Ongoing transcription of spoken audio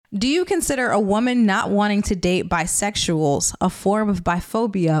Do you consider a woman not wanting to date bisexuals a form of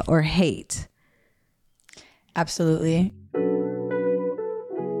biphobia or hate? Absolutely.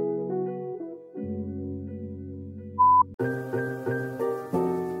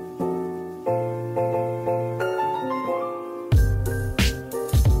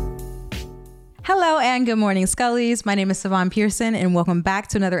 Hello and good morning, Scullies. My name is Savon Pearson and welcome back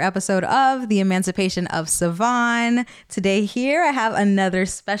to another episode of the Emancipation of Savon. Today here I have another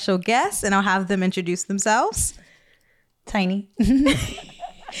special guest and I'll have them introduce themselves. Tiny. Tiny,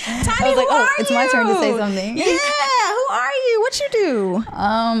 I was like, who are it's you? my turn to say something. Yeah, who are you? What you do?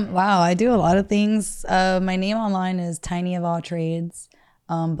 Wow, I do a lot of things. My name online is Tiny of all trades.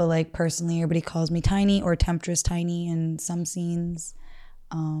 But like personally, everybody calls me Tiny or Temptress Tiny in some scenes.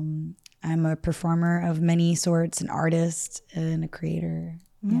 I'm a performer of many sorts, an artist and a creator.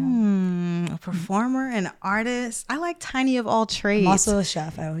 Yeah. A performer, an artist. I like Tiny of all trades. I'm also a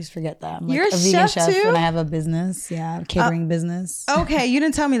chef. I always forget that. I'm You're like a vegan chef too? and I have a business. Yeah, a catering business. Okay, you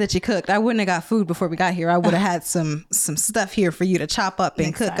didn't tell me that you cooked. I wouldn't have got food before we got here. I would have had some stuff here for you to chop up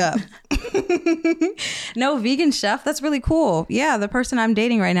and cook up. No, vegan chef. That's really cool. Yeah, the person I'm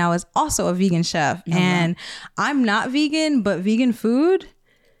dating right now is also a vegan chef. And I'm not vegan, but vegan food,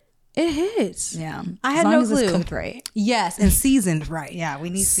 it hits. Yeah. I had as long no as clue. it's cooked right. Yes, and seasoned right. Yeah, we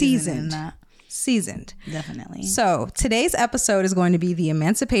need seasoned. that. Seasoned. Definitely. So today's episode is going to be the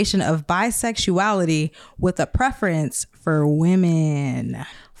emancipation of bisexuality with a preference for women.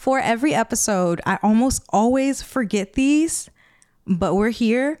 For every episode, I almost always forget these, but we're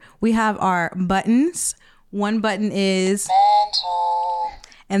here. We have our buttons. One button is mental,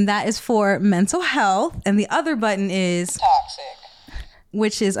 and that is for mental health. And the other button is toxic,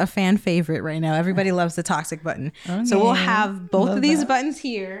 which is a fan favorite right now. Everybody loves the toxic button. Okay. So we'll have both of these buttons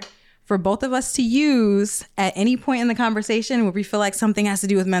here for both of us to use at any point in the conversation where we feel like something has to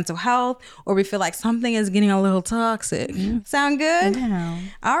do with mental health or we feel like something is getting a little toxic. Sound good? Yeah.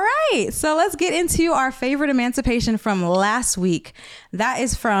 All right. So let's get into our favorite emancipation from last week. That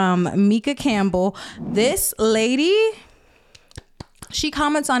is from Mika Campbell. This lady, she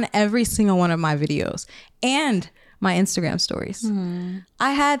comments on every single one of my videos and my Instagram stories.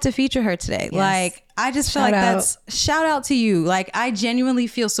 I had to feature her today. Yes. Like, I just feel that's shout out to you. Like, I genuinely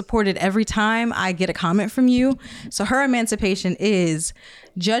feel supported every time I get a comment from you. So her emancipation is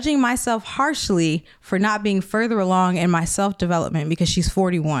judging myself harshly for not being further along in my self-development because she's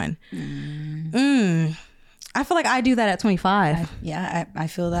 41. I feel like I do that at 25. I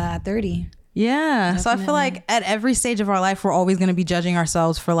feel that at 30. Yeah. Definitely. So I feel like at every stage of our life, we're always going to be judging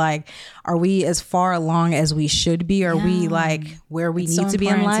ourselves for like, are we as far along as we should be? Are we like where we need to be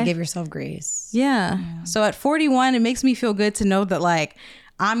in life? To give yourself grace. Yeah. So at 41, it makes me feel good to know that like,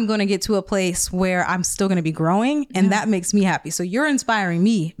 I'm going to get to a place where I'm still going to be growing. And that makes me happy. So you're inspiring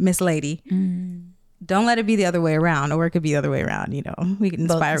me, Miss Lady. Don't let it be the other way around, or it could be the other way around. You know, we can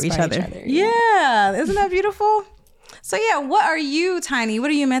inspire each other. Yeah. Isn't that beautiful? So yeah, what are you, Tiny? What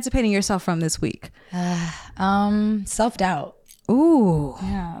are you emancipating yourself from this week? Self-doubt. Ooh.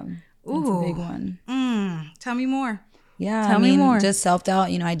 Yeah. That's a big one. Tell me more. Yeah. Tell me more. Just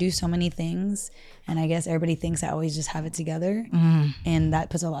self-doubt. You know, I do so many things and I guess everybody thinks I always just have it together. And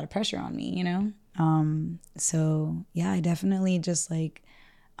that puts a lot of pressure on me, you know? So yeah, I definitely just like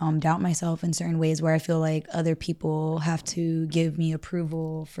doubt myself in certain ways where I feel like other people have to give me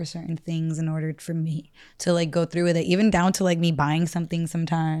approval for certain things in order for me to like go through with it, even down to like me buying something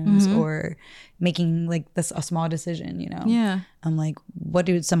sometimes or making like this a small decision, you know? Yeah. I'm like, what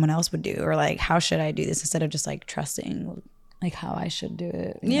do someone else would do? Or like, how should I do this instead of just like trusting like how I should do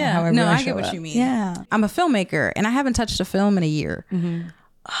it? Yeah. No, I get what you mean. Yeah. I'm a filmmaker and I haven't touched a film in a year.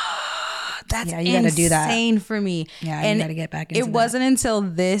 That's you gotta do that. Insane for me. Yeah, and you gotta get back into it. It wasn't until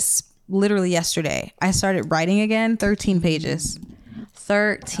this, literally yesterday, I started writing again. 13 pages.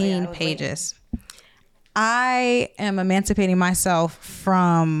 13 pages. I am emancipating myself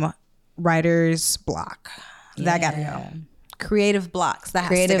from writer's block. That gotta go. Creative blocks. That has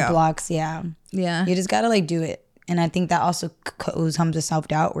to go. Creative blocks, yeah. Yeah. You just gotta like do it. And I think that also comes to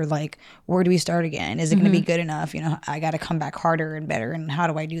self-doubt. We're like, where do we start again? Is it going to be good enough? You know, I got to come back harder and better. And how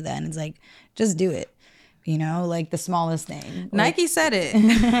do I do that? And it's like, just do it. You know, like the smallest thing. Nike said it.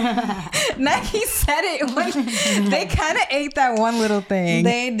 Nike said it. When they kind of ate that one little thing.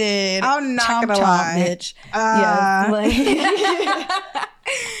 They did. I'm not going to lie. Bitch. Yes.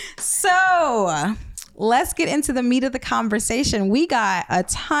 So let's get into the meat of the conversation. We got a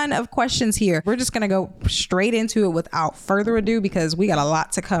ton of questions here. We're just going to go straight into it without further ado because we got a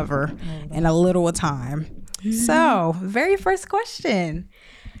lot to cover in a little time. So, very first question.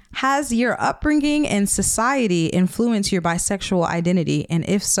 Has your upbringing and society influenced your bisexual identity? And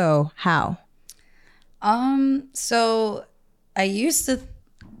if so, how? So I used to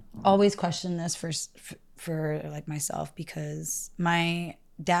always question this for like myself, because my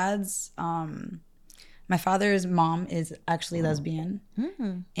dad's my father's mom is actually lesbian.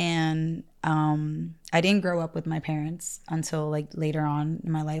 And I didn't grow up with my parents until like later on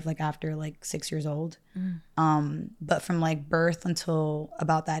in my life, like after like 6 years old. But from like birth until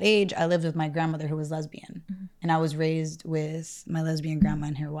about that age, I lived with my grandmother who was lesbian. And I was raised with my lesbian grandma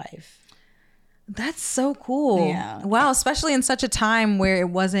and her wife. That's so cool. Yeah. Wow. Especially in such a time where it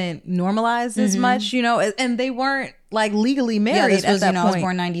wasn't normalized as much, you know, and they weren't like legally married this was, at that point. I was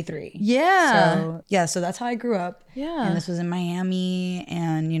born 93. Yeah. So that's how I grew up. Yeah. And this was in Miami.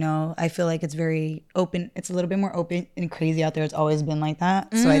 And, you know, I feel like it's very open. It's a little bit more open and crazy out there. It's always been like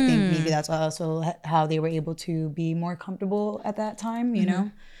that. So I think maybe that's also how they were able to be more comfortable at that time, you know,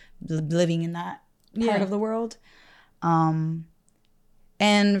 living in that part of the world.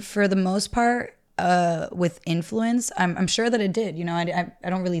 And for the most part, with influence, I'm sure that it did. You know, I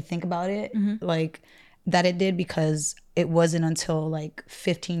don't really think about it like that it did, because it wasn't until like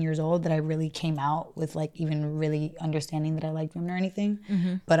 15 years old that I really came out with like even really understanding that I liked women or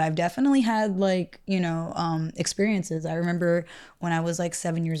anything. But I've definitely had like, you know, experiences. I remember when I was like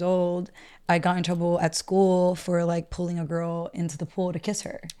 7 years old, I got in trouble at school for like pulling a girl into the pool to kiss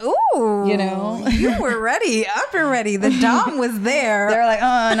her. Ooh, you know, you were ready, up and ready. The dom was there. They're like,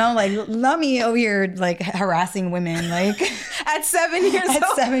 oh, no, like, not me over here, like harassing women, like at 7 years old.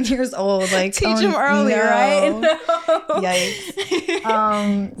 At 7 years old, like teach them early, right? No.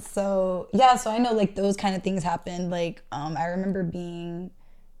 Yikes. So I know like those kind of things happened. Like, I remember being,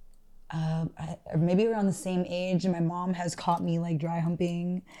 maybe around the same age, and my mom has caught me like dry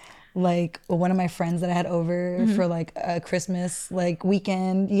humping like one of my friends that I had over for like a Christmas like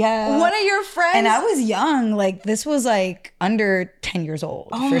weekend. Yeah. One of your friends? And I was young. Like this was like under 10 years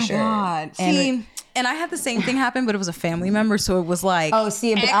old for sure. Oh my God. See, and I had the same thing happen, but it was a family member. So it was like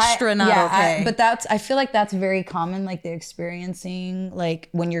extra not okay. But I feel like that's very common. Like the experiencing, like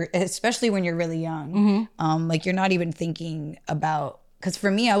especially when you're really young, like you're not even thinking about. Because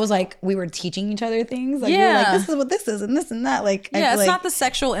for me, I was like, we were teaching each other things. Like, we were like, this is what this is and this and that. Like, yeah, it's not the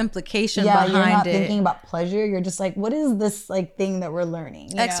sexual implication behind it. You're not thinking about pleasure. You're just like, what is this like thing that we're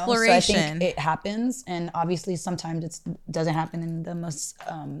learning? Exploration. So I think it happens. And obviously sometimes it doesn't happen in the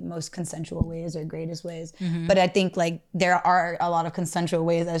most consensual ways or greatest ways. But I think like there are a lot of consensual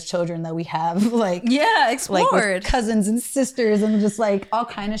ways as children that we have like. Yeah, explored. Like with cousins and sisters and just like all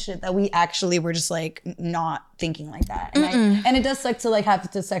kind of shit that we actually were just like not thinking like that. And it does suck to like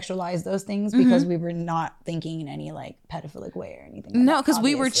have to sexualize those things because we were not thinking in any like pedophilic way or anything. Like no, because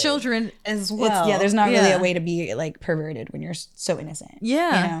we were children as well. There's not really a way to be like perverted when you're so innocent.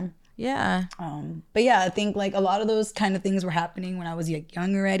 Yeah. You know? Yeah. But yeah, I think like a lot of those kind of things were happening when I was like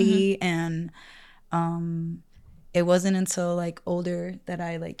young already. And it wasn't until like older that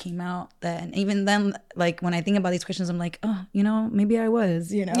I like came out that, and even then, like when I think about these questions, I'm like, oh, you know, maybe I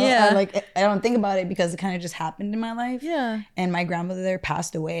was, you know, I don't think about it because it kind of just happened in my life. Yeah. And my grandmother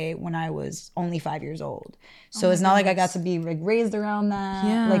passed away when I was only 5 years old. So it's not like I got to be like raised around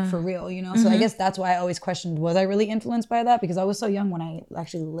that, like for real, you know? So I guess that's why I always questioned, was I really influenced by that? Because I was so young when I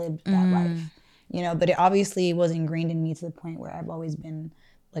actually lived that life, you know, but it obviously was ingrained in me to the point where I've always been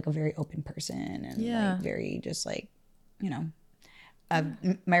like a very open person and like very just like, you know,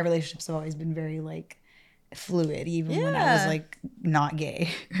 my relationships have always been very like fluid, even when I was like not gay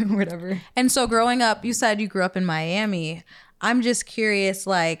or whatever. And so growing up, you said you grew up in Miami. I'm just curious,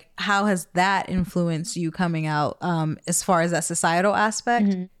 like, how has that influenced you coming out as far as that societal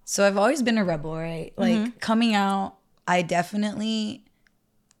aspect? So I've always been a rebel, right? Like coming out, I definitely,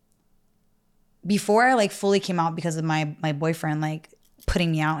 before I like fully came out because of my boyfriend, like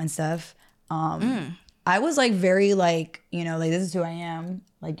putting me out and stuff, I was like very like, you know, like this is who I am.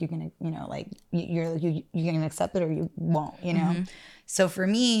 Like you're gonna, you know, like you're gonna accept it or you won't, you know? So for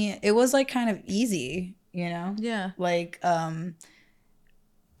me, it was like kind of easy, you know? Yeah. Like I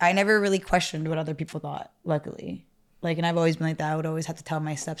never really questioned what other people thought, luckily. Like, and I've always been like that. I would always have to tell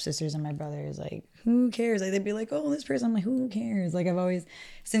my stepsisters and my brothers, like, who cares? Like, they'd be like, oh, this person. I'm like, who cares? Like, I've always,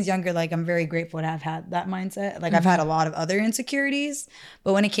 since younger, like, I'm very grateful to have had that mindset. Like, I've had a lot of other insecurities.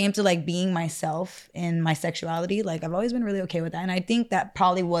 But when it came to, like, being myself in my sexuality, like, I've always been really okay with that. And I think that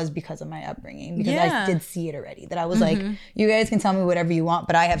probably was because of my upbringing. Because I did see it already. That I was like, you guys can tell me whatever you want,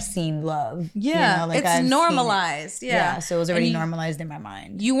 but I have seen love. Yeah, you know? Like, it's normalized. Yeah. So it was already normalized in my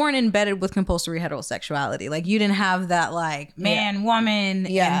mind. You weren't embedded with compulsory heterosexuality. Like, you didn't have that, like, man, woman,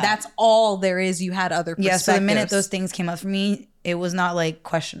 and that's all there is. You had other perspectives. Yeah, so the minute those things came up for me, it was not like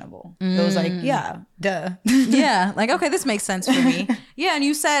questionable. It was like, yeah, duh. Yeah, like, okay, this makes sense for me. Yeah, and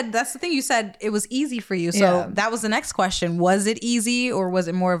you said, that's the thing, you said it was easy for you. So that was the next question. Was it easy or was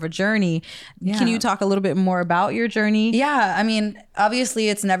it more of a journey? Can you talk a little bit more about your journey? Yeah, I mean, obviously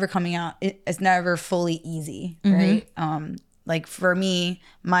it's never coming out. It's never fully easy, right? Like for me,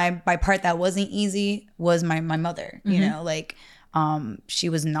 my part that wasn't easy was my mother, you know, like she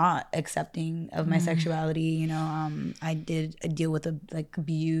was not accepting of my sexuality, you know. I did deal with like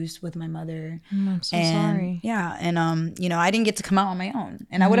abuse with my mother. I'm so sorry. Yeah, and you know, I didn't get to come out on my own,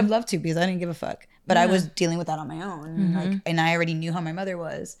 and I would have loved to because I didn't give a fuck. But I was dealing with that on my own, like, and I already knew how my mother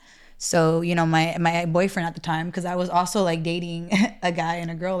was. So, you know, my boyfriend at the time, because I was also like dating a guy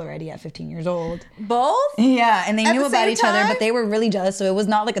and a girl already at 15 years old. Both? Yeah, and they At knew the about same each other, time? but they were really jealous. So it was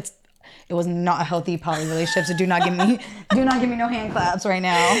not like it was not a healthy poly relationship. So do not give me no hand claps right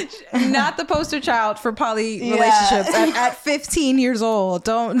now. Not the poster child for poly relationships at 15 years old.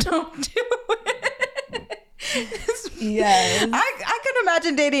 Don't do it. Yes. I could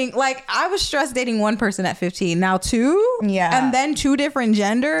imagine dating, like, I was stressed dating one person at 15. Now two? Yeah. And then two different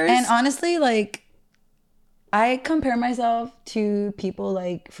genders? And honestly, like, I compare myself to people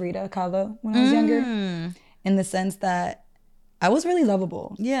like Frida Kahlo when I was younger, in the sense that I was really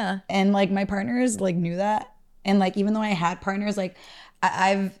lovable. Yeah. And like my partners like knew that. And like, even though I had partners, like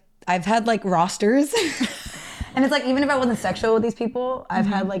I've had like rosters. And it's like, even if I wasn't sexual with these people, I've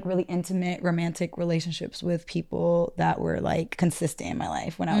had like really intimate romantic relationships with people that were like consistent in my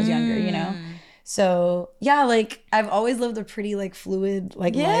life when I was younger, you know? So yeah, like I've always lived a pretty like fluid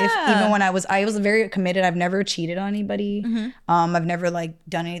like life. Even when I was very committed. I've never cheated on anybody. I've never like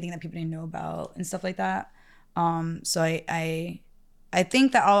done anything that people didn't know about and stuff like that. So I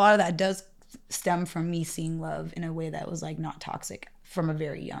think that a lot of that does stem from me seeing love in a way that was like not toxic from a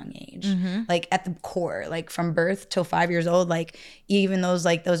very young age. Like at the core, like from birth till 5 years old, like even those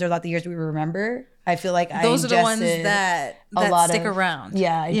are not the years we remember. I feel like those are the ones that stick around.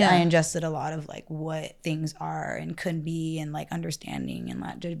 Yeah, I ingested a lot of like what things are and could be, and like understanding and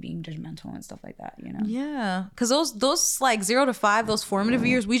not just being judgmental and stuff like that, you know? Yeah, because those like 0 to 5, those formative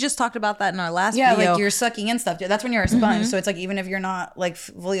years, we just talked about that in our last video. Yeah, like you're sucking in stuff. That's when you're a sponge. So it's like, even if you're not like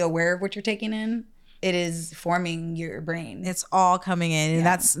fully aware of what you're taking in, it is forming your brain. It's all coming in. And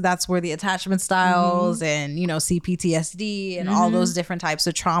that's where the attachment styles and, you know, CPTSD and all those different types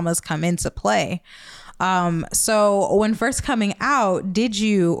of traumas come into play. So when first coming out, did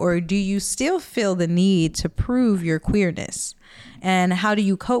you or do you still feel the need to prove your queerness? And how do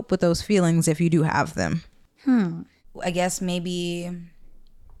you cope with those feelings if you do have them? I guess maybe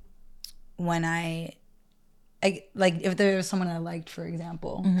when I like, if there was someone I liked, for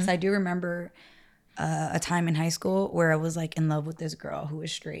example, because I do remember a time in high school where I was like in love with this girl who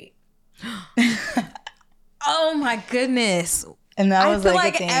was straight. Oh my goodness. And that I was feel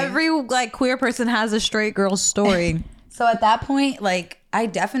like like every like queer person has a straight girl story. So at that point, like I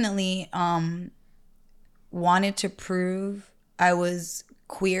definitely wanted to prove I was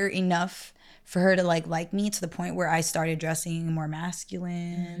queer enough for her to like me, to the point where I started dressing more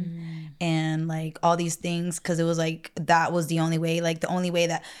masculine and like all these things, because it was like that was the only way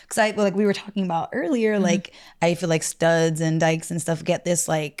that, because I, like we were talking about earlier, like I feel like studs and dykes and stuff get this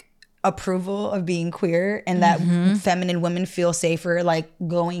like approval of being queer, and that feminine women feel safer like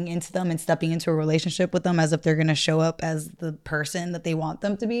going into them and stepping into a relationship with them as if they're gonna show up as the person that they want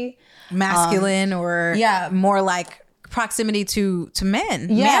them to be, masculine or more like proximity to men,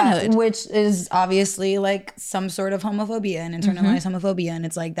 manhood, which is obviously like some sort of homophobia and internalized homophobia. And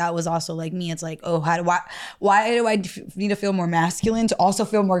it's like, that was also like me. It's like, oh, why do I need to feel more masculine to also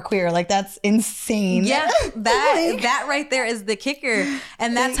feel more queer? Like, that's insane. Yeah, that right there is the kicker.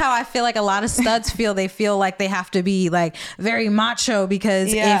 And that's how I feel like a lot of studs feel. They feel like they have to be like very macho, because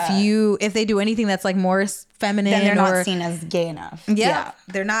if they do anything that's like more feminine, then they're not seen as gay enough.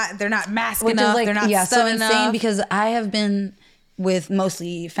 They're not masculine enough. Like, they're not so stud insane enough. Because I have been with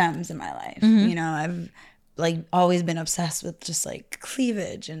mostly femmes in my life. You know, I've like always been obsessed with just like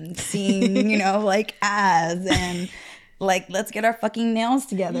cleavage and seeing, you know, like abs and like, let's get our fucking nails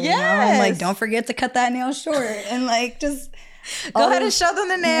together. You know? And like, don't forget to cut that nail short, and like just go ahead and show them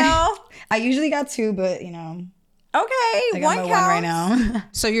the nail. I usually got 2, but you know. Okay, one right now.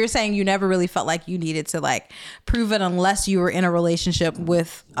 So you're saying you never really felt like you needed to like prove it unless you were in a relationship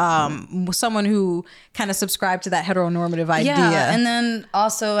with someone who kind of subscribed to that heteronormative idea. Yeah, and then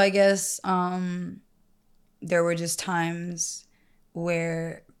also I guess there were just times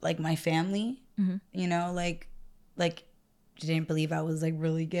where like my family, you know, like didn't believe I was like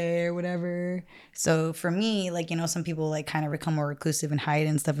really gay or whatever. So for me, like, you know, some people like kind of become more reclusive and hide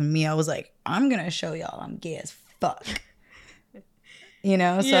and stuff. And me, I was like, I'm gonna show y'all I'm gay as fuck. you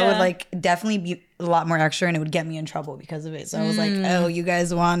know? So it would like definitely be a lot more extra and it would get me in trouble because of it. So I was like, oh, you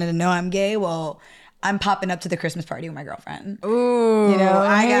guys wanted to know I'm gay? Well, I'm popping up to the Christmas party with my girlfriend. Ooh, you know,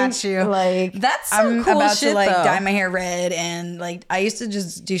 I got you. Like that's some I'm cool about shit, to like though. dye my hair red, and like I used to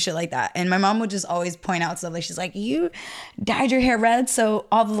just do shit like that. And my mom would just always point out stuff like she's like, "You dyed your hair red so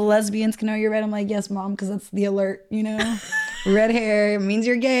all the lesbians can know you're red." I'm like, "Yes, mom, because that's the alert. You know, red hair means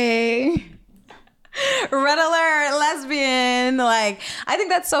you're gay." Red alert, lesbian. Like, I think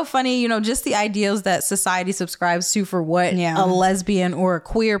that's so funny, you know, just the ideals that society subscribes to for what a lesbian or a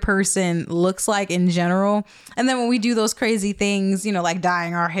queer person looks like in general. And then when we do those crazy things, you know, like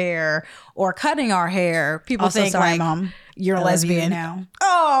dyeing our hair or cutting our hair, people Also, think sorry, like, mom, you're a I lesbian love you now.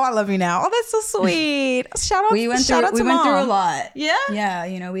 Oh, I love you now. Oh, that's so sweet. Shout out. We went through a lot. Yeah. Yeah.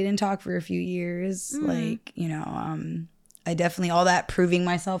 You know, we didn't talk for a few years. Like, you know, I definitely, all that proving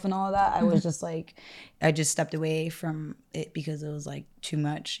myself and all of that, I was just like, I just stepped away from it because it was like too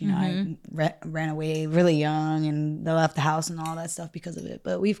much. You know, I ran away really young and they left the house and all that stuff because of it.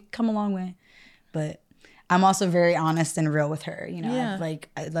 But we've come a long way. But I'm also very honest and real with her. You know,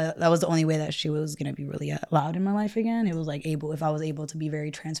 that was the only way that she was going to be really allowed in my life again. It was like if I was able to be very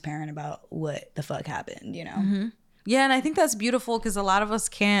transparent about what the fuck happened, you know? Yeah. And I think that's beautiful because a lot of us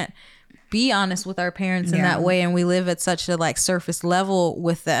can't be honest with our parents in that way, and we live at such a like surface level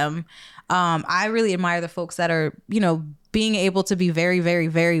with them. I really admire the folks that are, you know, being able to be very, very,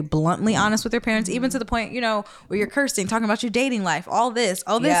 very bluntly honest with their parents, even to the point, you know, where you're cursing, talking about your dating life, all this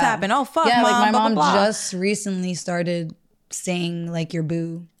happened, oh fuck, yeah, mom, like my blah, mom blah, blah. just recently started saying like your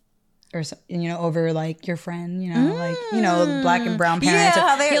boo. Or, you know, over like your friend, you know, like, you know, black and brown parents.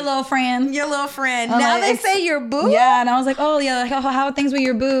 Yeah, your little friend. Your little friend. I'm now like, they say your boo? Yeah, and I was like, oh, yeah, like, how are things with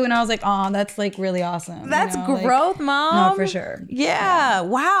your boo? And I was like, oh, that's like really awesome. That's you know? growth, like, mom. No, for sure. Yeah.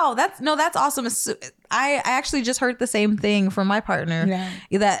 Wow. That's awesome. I actually just heard the same thing from my partner.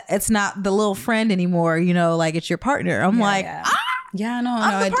 Yeah. That it's not the little friend anymore, you know, like it's your partner. I'm no,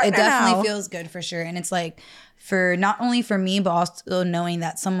 it definitely feels good for sure. And it's like, for not only for me, but also knowing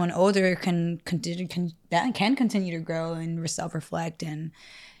that someone older can continue to grow and self-reflect and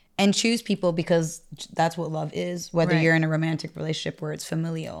choose people, because that's what love is. Whether you're in a romantic relationship where it's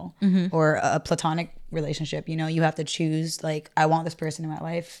familial or a platonic relationship, you know, you have to choose like, I want this person in my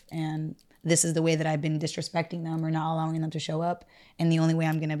life, and this is the way that I've been disrespecting them or not allowing them to show up. And the only way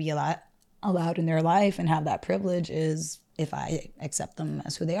I'm going to be allowed in their life and have that privilege is if I accept them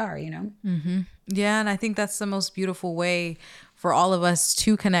as who they are, you know? Yeah, and I think that's the most beautiful way for all of us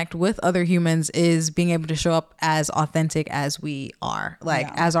to connect with other humans, is being able to show up as authentic as we are, like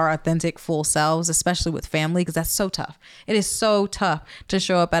as our authentic full selves, especially with family, because that's so tough. It is so tough to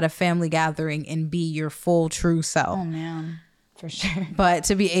show up at a family gathering and be your full true self. Oh, man. For sure. But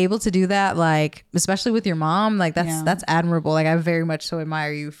to be able to do that, like, especially with your mom, like that's admirable. Like, I very much so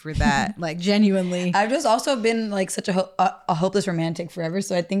admire you for that. Like, genuinely. I've just also been like such a hopeless romantic forever.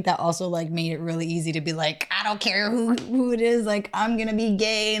 So I think that also like made it really easy to be like, I don't care who it is. Like, I'm going to be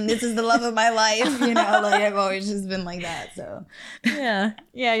gay and this is the love of my life. You know, like I've always just been like that. So yeah.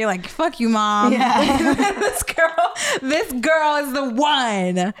 You're like, fuck you, mom. Yeah. this girl is the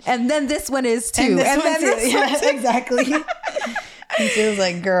one. And then this one is too. And then this one too. Exactly. And she was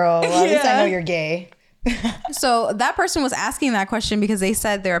like, girl, well, at least I know you're gay. So that person was asking that question because they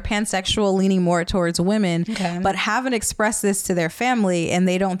said they're pansexual, leaning more towards women, but haven't expressed this to their family, and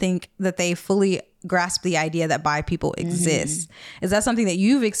they don't think that they fully grasp the idea that bi people exist. Is that something that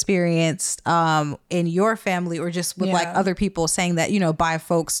you've experienced in your family, or just with like other people saying that, you know, bi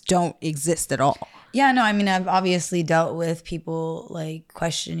folks don't exist at all? Yeah, no, I mean, I've obviously dealt with people like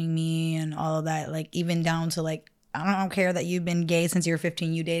questioning me and all of that, like even down to like, I don't care that you've been gay since you were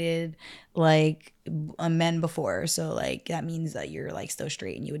 15. You dated like men before. So like that means that you're like still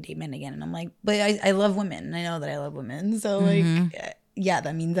straight and you would date men again. And I'm like, but I love women. And I know that I love women. So like, yeah,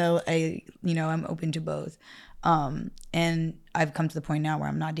 that means I'm open to both. And I've come to the point now where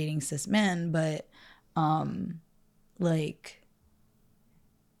I'm not dating cis men, but like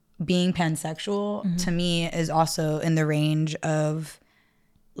being pansexual to me is also in the range of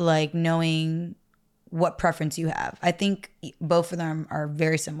like knowing what preference you have. I think both of them are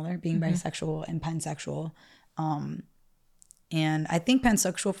very similar, being bisexual and pansexual. And I think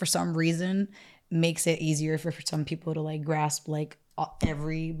pansexual for some reason makes it easier for some people to like grasp like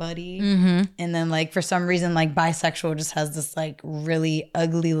everybody. And then like for some reason like bisexual just has this like really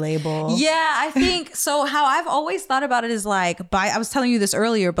ugly label. Yeah, I think so. How I've always thought about it is like I was telling you this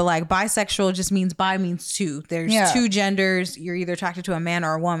earlier, but like bisexual just means bi means two. There's two genders. You're either attracted to a man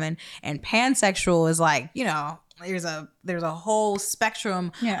or a woman. And pansexual is like, you know, there's a whole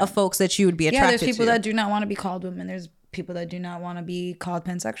spectrum of folks that you would be attracted to. There's people that do not want to be called women. There's people that do not want to be called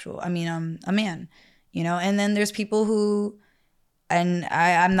pansexual. I mean, a man, you know. And then there's people who, and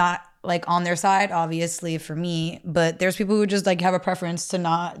I'm not like on their side, obviously, for me, but there's people who just like have a preference to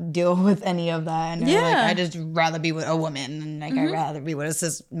not deal with any of that, and they're like, I just rather be with a woman, and like I'd rather be with a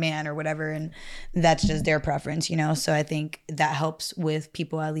cis man or whatever, and that's just their preference, you know. So I think that helps with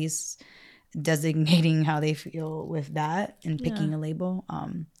people at least designating how they feel with that and picking a label.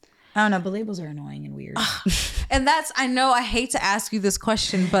 I don't know, but labels are annoying and weird. And that's, I know I hate to ask you this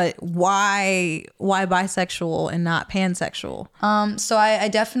question, but why bisexual and not pansexual? So I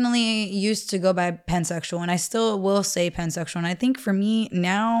definitely used to go by pansexual, and I still will say pansexual. And I think for me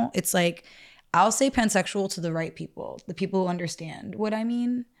now, it's like, I'll say pansexual to the right people, the people who understand what I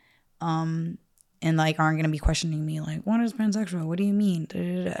mean. And like aren't going to be questioning me like, what is pansexual? What do you mean? Da,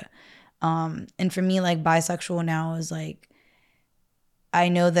 da, da. And for me, like bisexual now is like, I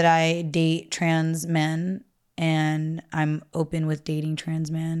know that I date trans men and I'm open with dating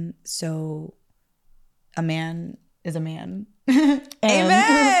trans men. So a man is a man.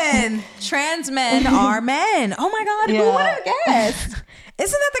 Amen. Trans men are men. Oh my God. Who would have guessed?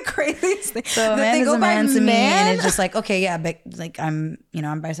 Isn't that the craziest thing? So a man is a man to me, and it's just like, okay, yeah, but like I'm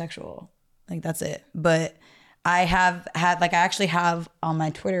bisexual. Like that's it. But I have had, like I actually have on my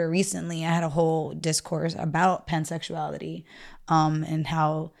Twitter recently, I had a whole discourse about pansexuality, and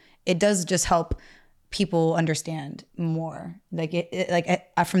how it does just help people understand more. Like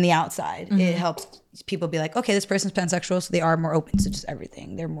from the outside, it helps people be like, okay, this person's pansexual, so they are more open to just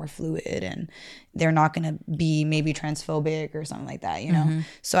everything. They're more fluid, and they're not going to be maybe transphobic or something like that, you know?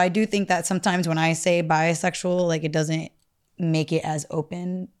 So I do think that sometimes when I say bisexual, like it doesn't make it as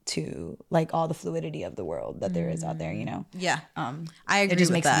open to like all the fluidity of the world that there is out there, you know? Yeah. I agree. It just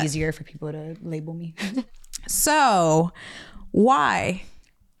with makes that. it easier for people to label me. So why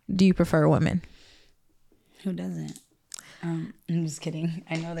do you prefer women? Who doesn't? I'm just kidding.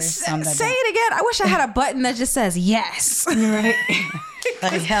 I know there's some that say it again. I wish I had a button that just says yes. Right.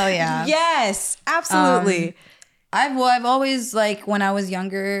 Like hell yeah. Yes, absolutely. I've always, like when I was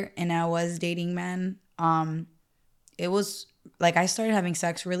younger and I was dating men, it was like I started having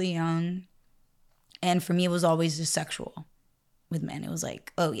sex really young, and for me it was always just sexual with men. It was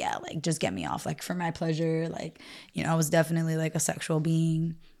like, oh yeah, like just get me off, like for my pleasure, like, you know, I was definitely like a sexual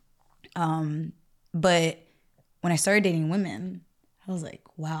being. But when I started dating women, I was like,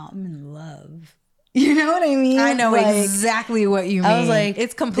 wow, I'm in love. You know what I mean? I know like, exactly what you mean. I was like,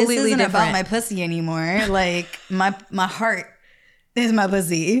 it's completely this isn't different. about my pussy anymore. Like my heart is my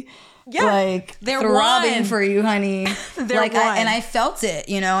pussy. Yeah, like they're throbbing one. for you, honey. They're like one. and I felt it,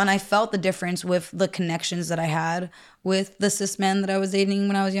 you know, and I felt the difference with the connections that I had with the cis men that I was dating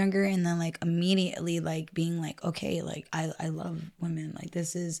when I was younger, and then like immediately like being like, okay, like I love women, like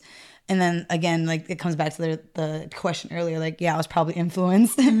this is, and then again like it comes back to the question earlier, like yeah, I was probably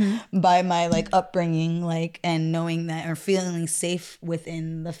influenced by my like upbringing, like, and knowing that or feeling safe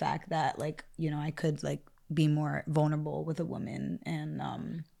within the fact that like, you know, I could like be more vulnerable with a woman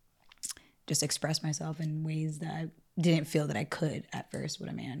and just express myself in ways that I didn't feel that I could at first with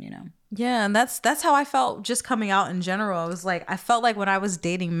a man, you know? Yeah, and that's how I felt just coming out in general. It was like, I felt like when I was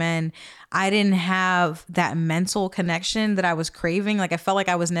dating men, I didn't have that mental connection that I was craving. Like I felt like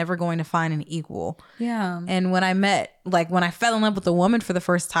I was never going to find an equal. Yeah. And when I fell in love with a woman for the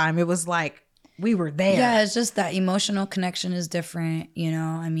first time, it was like, we were there. Yeah, it's just that emotional connection is different, you know?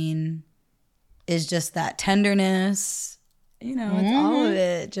 I mean, it's just that tenderness, you know, it's all of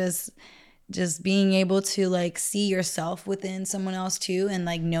it. Just being able to like see yourself within someone else too, and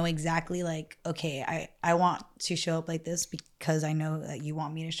like know exactly like, okay, I want to show up like this because I know that you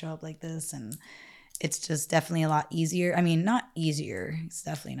want me to show up like this, and it's just definitely a lot easier. I mean, not easier. It's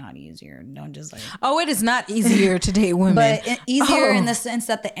definitely not easier. Don't just like, oh, it is not easier to date women. but easier in the sense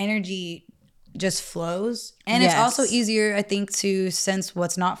that the energy just flows, and it's also easier, I think, to sense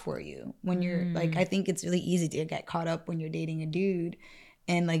what's not for you when you're like, I think it's really easy to get caught up when you're dating a dude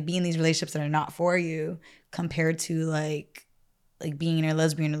and like be in these relationships that are not for you, compared to like being in a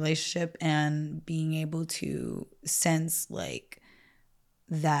lesbian relationship and being able to sense like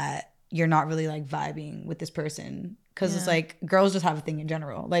that you're not really like vibing with this person. Because it's like girls just have a thing in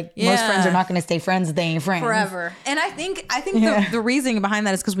general. Like most friends are not going to stay friends if they ain't friends forever. And I think the reasoning behind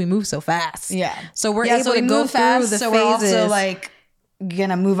that is because we move so fast. Yeah. So we're able to go through the phases. We're also like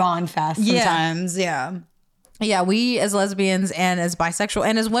gonna move on fast sometimes. Yeah. Yeah, we as lesbians and as bisexual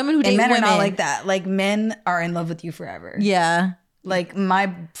and as women who date men women are not like that. Like men are in love with you forever. Yeah. Like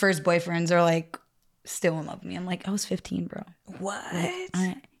my first boyfriends are like still in love with me. I'm like, I was 15, bro. What?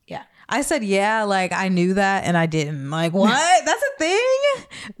 Like, yeah. I said, yeah, like I knew that and I didn't. Like, what? That's a thing?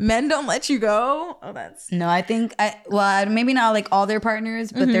 Men don't let you go? Oh, that's... No, I think, maybe not like all their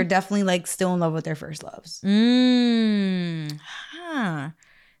partners, but they're definitely like still in love with their first loves. Huh.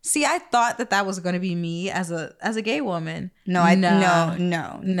 See, I thought that was going to be me as a gay woman. No,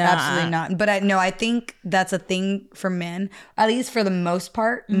 absolutely not. But I think that's a thing for men, at least for the most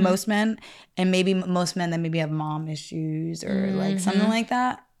part, most men, and maybe most men that maybe have mom issues or like something like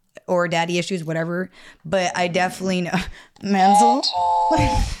that, or daddy issues, whatever. But I definitely know mental.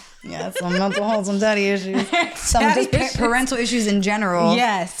 Yeah, some mental health, some daddy issues, some just parental issues in general.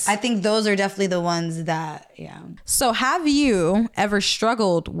 Yes. I think those are definitely the ones that, yeah. So have you ever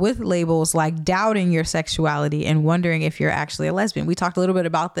struggled with labels, like doubting your sexuality and wondering if you're actually a lesbian? We talked a little bit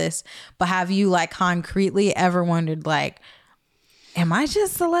about this, but have you like concretely ever wondered like, am I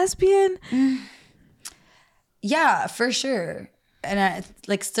just a lesbian? Yeah, for sure. And I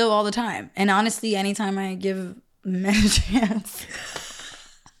like still all the time. And honestly, anytime I give men a chance...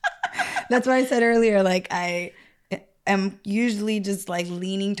 That's why I said earlier, like I am usually just like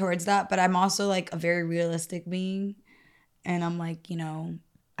leaning towards that, but I'm also like a very realistic being. And I'm like, you know,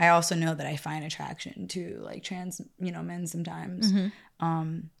 I also know that I find attraction to like trans, you know, men sometimes.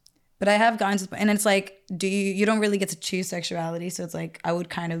 But I have gotten to, and it's like, you don't really get to choose sexuality. So it's like, I would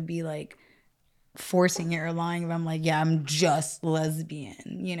kind of be like forcing it or lying if I'm like, yeah, I'm just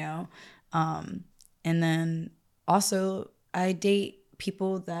lesbian, you know? And then also I date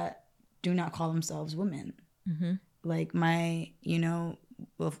people that do not call themselves women. Like my, you know,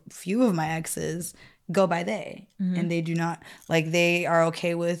 a few of my exes go by they, and they do not, like they are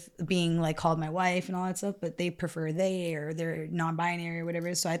okay with being like called my wife and all that stuff, but they prefer they, or they're non-binary or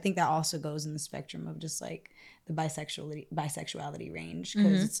whatever. So I think that also goes in the spectrum of just like the bisexuality range,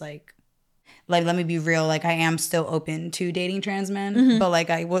 because it's like let me be real, like I am still open to dating trans men, but like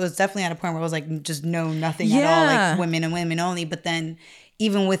I was definitely at a point where I was like just know nothing at all, like women and women only. But then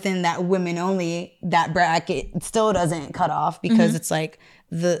even within that women only, that bracket still doesn't cut off, because it's like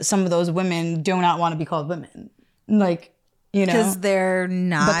some of those women do not want to be called women, like, you know, because they're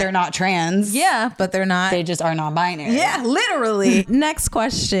not, but they're not trans. Yeah, but they're not. They just are non-binary. Yeah, literally. Next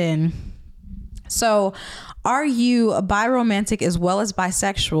question. So, are you biromantic as well as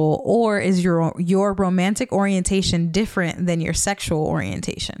bisexual, or is your romantic orientation different than your sexual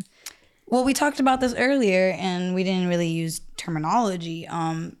orientation? Well, we talked about this earlier and we didn't really use terminology.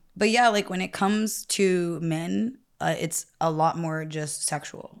 But yeah, like when it comes to men, it's a lot more just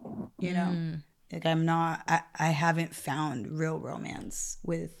sexual, you know? Like I haven't found real romance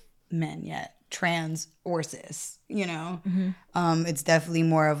with men yet, trans or cis, you know? It's definitely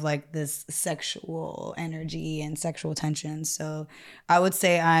more of like this sexual energy and sexual tension. So I would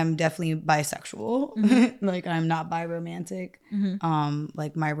say I'm definitely bisexual. Like I'm not biromantic.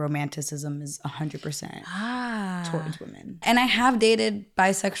 Like my romanticism is 100% towards women. And I have dated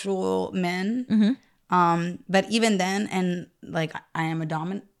bisexual men. But even then, and like I am a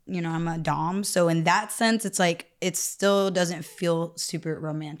dominant, you know, I'm a dom. So in that sense, it's like, it still doesn't feel super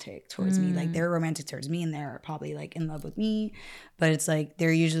romantic towards me. Like they're romantic towards me and they're probably like in love with me. But it's like,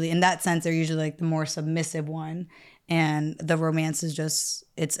 they're usually, in that sense, they're usually like the more submissive one. And the romance is just,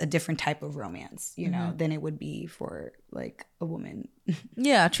 it's a different type of romance, you know, than it would be for like a woman.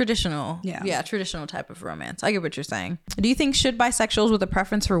 Yeah, traditional. Yeah, traditional type of romance. I get what you're saying. Do you think should bisexuals with a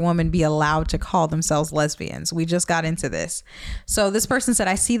preference for women be allowed to call themselves lesbians? We just got into this. So this person said,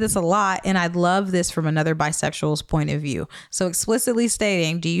 I see this a lot and I'd love this from another bisexual's point of view. So explicitly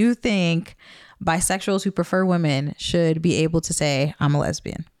stating, do you think bisexuals who prefer women should be able to say, I'm a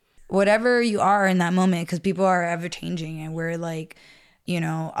lesbian? Whatever you are in that moment, because people are ever changing and we're like, you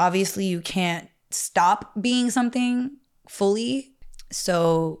know, obviously you can't stop being something fully.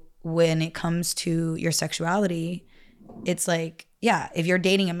 So when it comes to your sexuality, it's like, yeah, if you're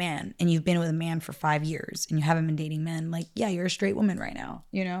dating a man and you've been with a man for 5 years and you haven't been dating men, like, yeah, you're a straight woman right now,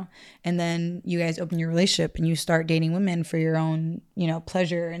 you know? And then you guys open your relationship and you start dating women for your own, you know,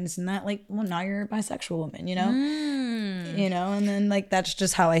 pleasure and this and that, like, well, now you're a bisexual woman, you know? You know, and then like, that's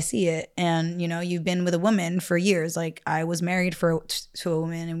just how I see it. And, you know, you've been with a woman for years. Like I was married to a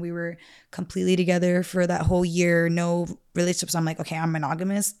woman and we were completely together for that whole year, no relationships. I'm like, okay, I'm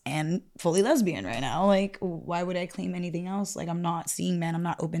monogamous and fully lesbian right now. Like, why would I claim anything else? Like, I'm not seeing men. I'm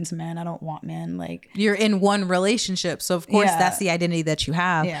not open to men. I don't want men. Like, you're in one relationship. So of course that's the identity that you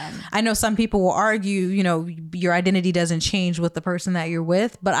have. Yeah. I know some people will argue, you know, your identity doesn't change with the person that you're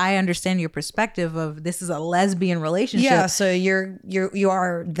with, but I understand your perspective of this is a lesbian relationship. Yeah. So you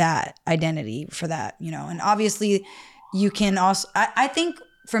are that identity for that, you know, and obviously you can also, I think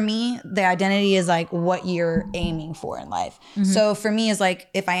for me, the identity is like what you're aiming for in life. So for me, is like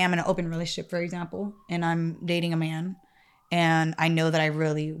if I am in an open relationship, for example, and I'm dating a man, and I know that I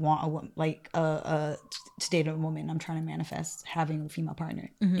really want to date a woman. I'm trying to manifest having a female partner,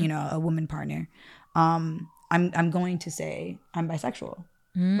 you know, a woman partner. I'm going to say I'm bisexual.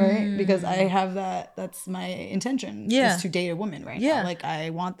 Right, because I have that. That's my intention. Is to date a woman right now. Like I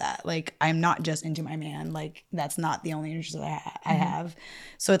want that. Like I'm not just into my man. Like that's not the only interest that I have.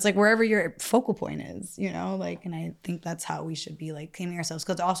 So it's like wherever your focal point is, you know. Like, and I think that's how we should be like claiming ourselves,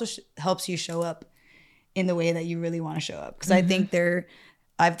 because it also helps you show up in the way that you really want to show up. Because I think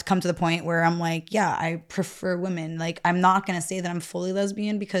I've come to the point where I'm like, yeah, I prefer women. Like I'm not gonna say that I'm fully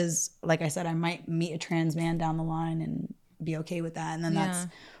lesbian, because like I said, I might meet a trans man down the line and be okay with that, and then that's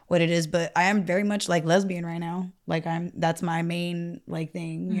what it is. But I am very much like lesbian right now. Like that's my main like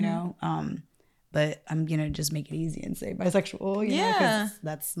thing, you know. But I'm gonna just make it easy and say bisexual, you know, because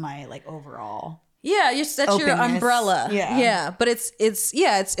that's my like overall. Yeah, that's your umbrella. Yeah, but it's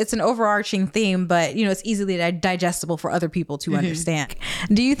an overarching theme, but you know, it's easily digestible for other people to understand.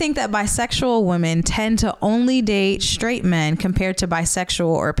 Do you think that bisexual women tend to only date straight men compared to bisexual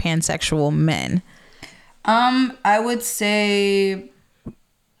or pansexual men? I would say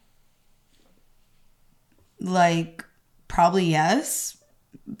like probably yes,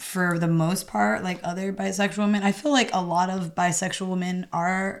 for the most part. Like other bisexual women, I feel like a lot of bisexual women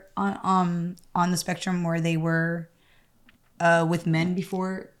are on the spectrum where they were with men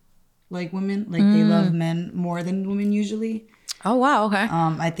before like women. Like they love men more than women usually. Oh wow, okay.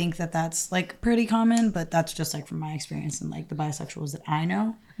 I think that's like pretty common, but that's just like from my experience and like the bisexuals that I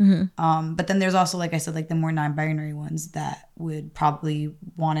know. But then there's also, like I said, like the more non-binary ones that would probably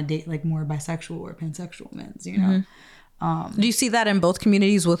want to date like more bisexual or pansexual men, you know. Do you see that in both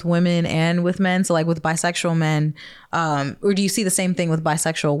communities with women and with men? So like with bisexual men, or do you see the same thing with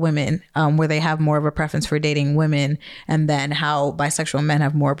bisexual women, where they have more of a preference for dating women, and then how bisexual men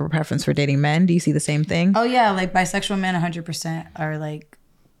have more of a preference for dating men? Do you see the same thing? Oh yeah, like bisexual men 100% are like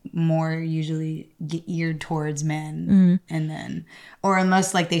more usually geared towards men, and then, or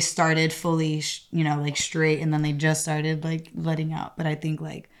unless like they started fully, you know, like straight, and then they just started like letting out. But I think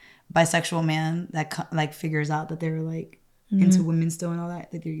like bisexual man that like figures out that they're like into women still and all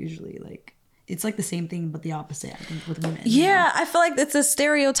that, they're usually like, it's like the same thing but the opposite, I think, with women. Yeah, you know? I feel like it's a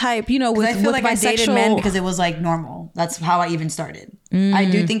stereotype, you know, with I feel with like bisexual... I dated men because it was like normal. That's how I even started. I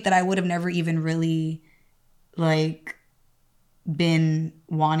do think that I would have never even really like been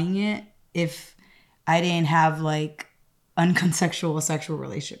wanting it if I didn't have like unconsensual sexual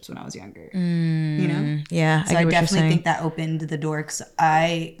relationships when I was younger. You know? Yeah. So I definitely think that opened the door, because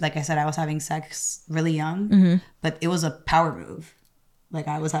like I said, I was having sex really young, but it was a power move. Like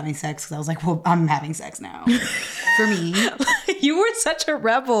I was having sex because I was like, well, I'm having sex now. For me. You were such a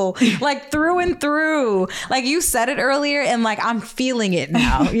rebel, like through and through. Like you said it earlier, and like I'm feeling it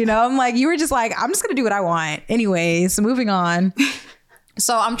now. You know, I'm like, you were just like, I'm just gonna do what I want. Anyways, moving on.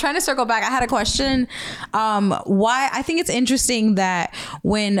 So I'm trying to circle back. I had a question. Why I think it's interesting that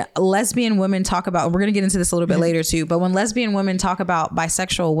when lesbian women talk about, we're going to get into this a little bit later too, but when lesbian women talk about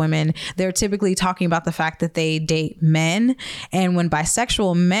bisexual women, they're typically talking about the fact that they date men. And when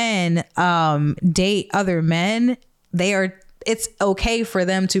bisexual men date other men, it's okay for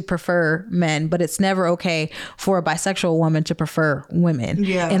them to prefer men, but it's never okay for a bisexual woman to prefer women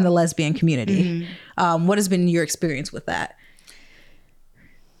in the lesbian community. What has been your experience with that?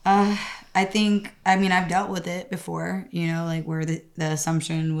 I think, I mean, I've dealt with it before, you know, like where the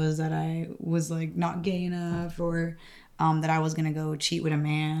assumption was that I was like not gay enough, or that I was going to go cheat with a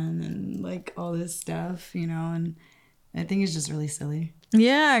man and like all this stuff, you know, and I think it's just really silly.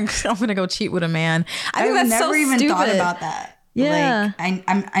 Yeah, I'm going to go cheat with a man. I think that's so stupid. Never even thought about that. Yeah. Like,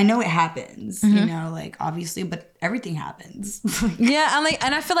 I know it happens, you know, like obviously, but everything happens. Yeah.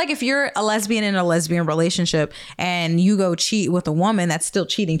 And I feel like if you're a lesbian in a lesbian relationship and you go cheat with a woman, that's still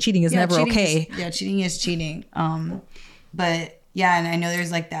cheating. Cheating is never okay. Cheating is cheating. But yeah, and I know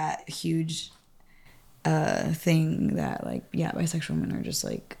there's like that huge thing that like, bisexual women are just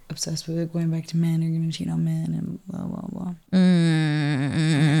like obsessed with going back to men, are gonna cheat on men and blah, blah, blah.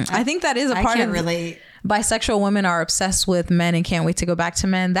 I think that is a part I can't of relate. Bisexual women are obsessed with men and can't wait to go back to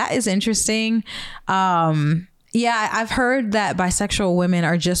men. That is interesting. Yeah, I've heard that bisexual women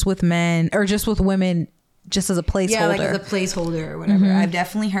are just with men or just with women just as a placeholder. Yeah, like as a placeholder or whatever. I've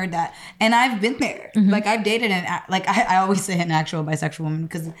definitely heard that. And I've been there. Like I've dated I always say an actual bisexual woman,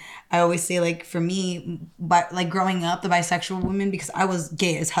 because I always say like for me, but like growing up, the bisexual woman, because I was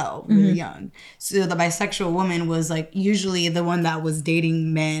gay as hell really young. So the bisexual woman was like usually the one that was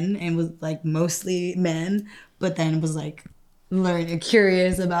dating men and was like mostly men, but then was like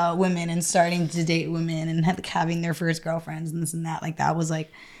curious about women and starting to date women and having their first girlfriends and this and that. Like that was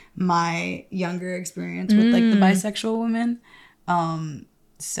like my younger experience with like the bisexual women.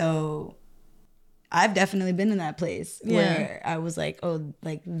 So I've definitely been in that place where I was like, oh,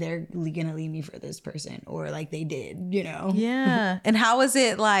 like they're gonna leave me for this person, or like they did, you know? Yeah. And how is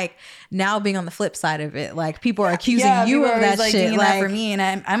it like now being on the flip side of it? Like people are accusing you of that like, shit. Doing like that for me, and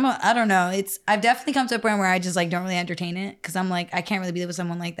I don't know. I've definitely come to a point where I just like don't really entertain it because I'm like I can't really be with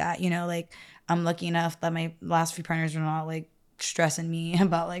someone like that, you know? Like I'm lucky enough that my last few partners were not like stressing me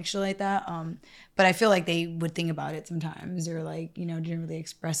about like shit like that. But I feel like they would think about it sometimes, or like, you know, didn't really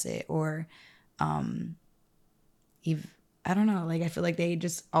express it, or I don't know, like I feel like they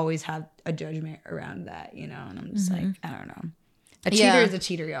just always have a judgment around that, you know, and I'm just like, I don't know. A cheater is a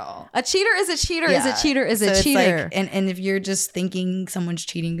cheater, y'all. A cheater is a cheater is a cheater is a cheater. Like, and if you're just thinking someone's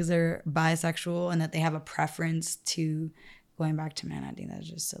cheating because they're bisexual and that they have a preference to going back to men, I think that's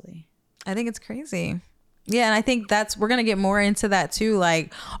just silly. I think it's crazy. Yeah, and I think we're going to get more into that too.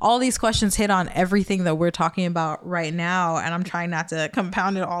 Like all these questions hit on everything that we're talking about right now. And I'm trying not to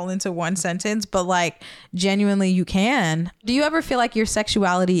compound it all into one sentence, but like genuinely you can. Do you ever feel like your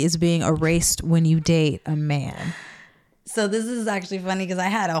sexuality is being erased when you date a man? So this is actually funny because I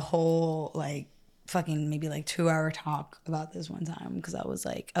had a whole like fucking maybe like 2-hour talk about this one time because I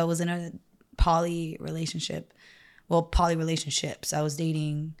was in a poly relationship. Well, poly relationships. I was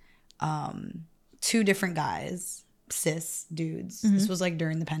dating 2 different guys, cis dudes. This was like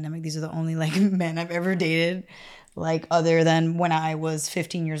during the pandemic. These are the only like men I've ever dated, like other than when I was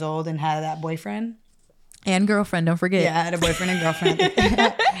 15 years old and had that boyfriend. And girlfriend, don't forget. Yeah, I had a boyfriend and girlfriend.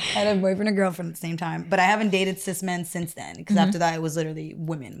 I had a boyfriend and girlfriend at the same time. But I haven't dated cis men since then because after that it was literally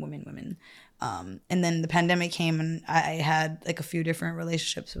women. And then the pandemic came and I had like a few different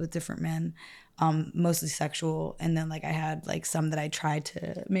relationships with different men, mostly sexual. And then like I had like some that I tried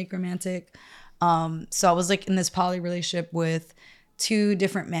to make romantic. So I was like in this poly relationship with 2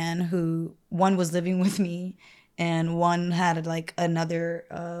 different men who one was living with me and one had like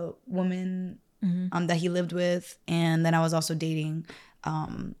another woman that he lived with. And then I was also dating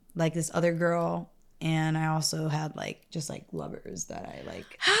like this other girl. And I also had like just like lovers that I like.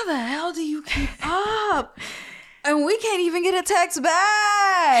 How the hell do you keep up? And we can't even get a text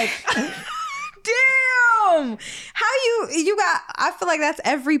back. Damn. How you got, I feel like that's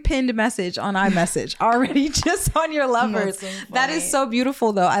every pinned message on iMessage already just on your lovers. So that is so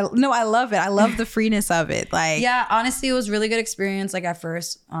beautiful though. I love it. I love the freeness of it. Like, yeah, honestly, it was a really good experience. Like at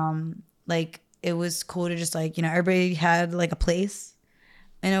first, like it was cool to just like, you know, everybody had like a place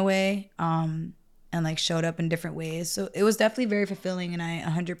in a way, and like showed up in different ways. So it was definitely very fulfilling. And I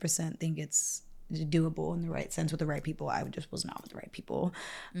 100% think it's doable in the right sense with the right people. I just was not with the right people.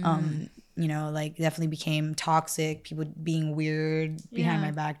 You know, like definitely became toxic, people being weird behind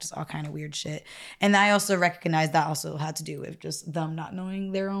my back, just all kind of weird shit. And I also recognized that also had to do with just them not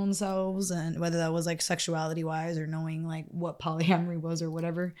knowing their own selves, and whether that was like sexuality wise or knowing like what polyamory was or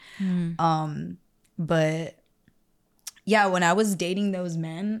whatever. But yeah, when I was dating those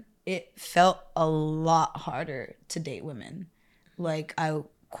men, it felt a lot harder to date women. Like I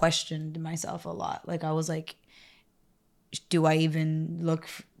questioned myself a lot. Like I was like, do I even look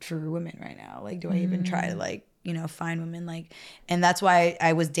for women right now? Like, do I even try to like, you know, find women? Like, and that's why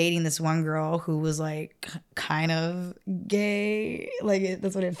I was dating this one girl who was like kind of gay. Like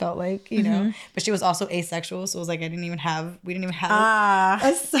that's what it felt like, you know, but she was also asexual. So it was like, we didn't even have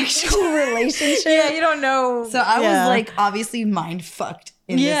a sexual relationship. Yeah, you don't know. So I was like obviously mind fucked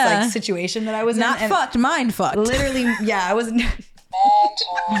in this like situation that I was not in. Fucked, mind fucked. Literally, yeah, I was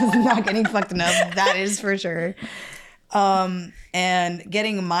not getting fucked enough. That is for sure. And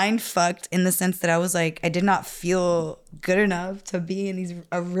getting mind fucked in the sense that I was like, I did not feel good enough to be in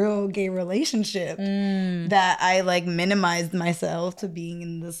a real gay relationship, that I like minimized myself to being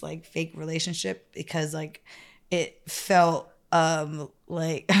in this like fake relationship because like it felt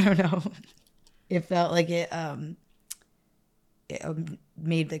like, I don't know, it felt like it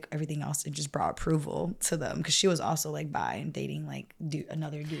made like everything else, it just brought approval to them because she was also like bi and dating like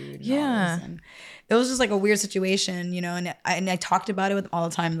another dude. And it was just like a weird situation, you know. And I talked about it with them all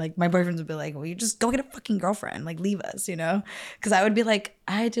the time. Like my boyfriends would be like, "Well, you just go get a fucking girlfriend, like leave us," you know. Because I would be like,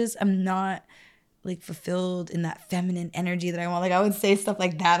 I'm not like fulfilled in that feminine energy that I want. Like I would say stuff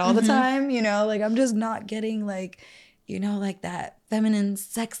like that all the time, you know. Like I'm just not getting like, you know, like that feminine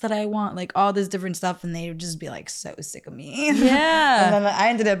sex that I want, like all this different stuff. And they would just be like so sick of me. Yeah. And then I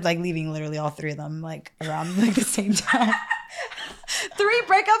ended up like leaving literally all 3 of them like around like the same time. 3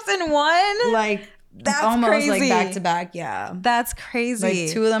 breakups in one? Like That's almost crazy. like back to back. Yeah, that's crazy.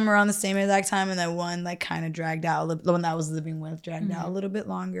 like 2 of them around the same exact time, and then one like kind of dragged out. The one that I was living with dragged out a little bit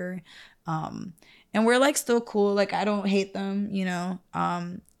longer. And we're like still cool. Like I don't hate them, you know.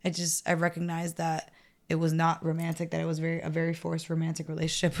 I recognized that it was not romantic, that it was a very forced romantic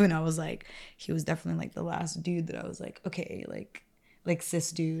relationship. And I was like, he was definitely like the last dude that I was like, okay, like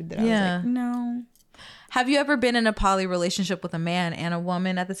cis dude that I was like, no. Have you ever been in a poly relationship with a man and a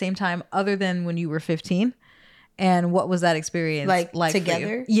woman at the same time, other than when you were 15? And what was that experience like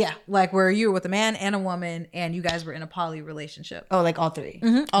together? Yeah, like where you were with a man and a woman and you guys were in a poly relationship. Oh, like all three?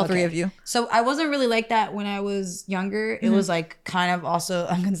 All three of you. So I wasn't really like that when I was younger. It was like kind of also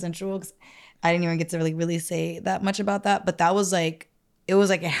unconsensual because I didn't even get to really say that much about that. But that was like,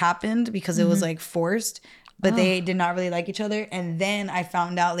 it happened because it was like forced, but they did not really like each other. And then I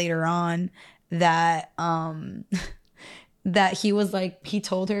found out later on that that he was like, he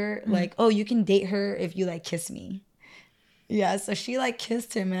told her like, oh, you can date her if you like kiss me. Yeah, so she like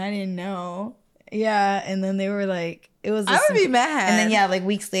kissed him and I didn't know. Yeah, and then they were like, it was. I would be mad. And then yeah, like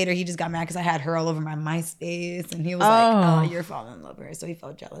weeks later, he just got mad because I had her all over my MySpace, and he was like, "Oh, you're falling in love with her," so he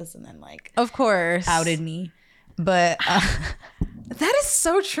felt jealous, and then like, of course, outed me. But that is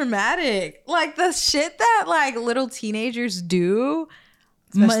so traumatic. Like the shit that like little teenagers do,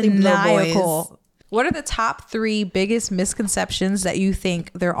 especially maniacal. boys. What are the top 3 biggest misconceptions that you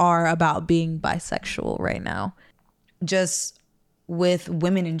think there are about being bisexual right now? Just with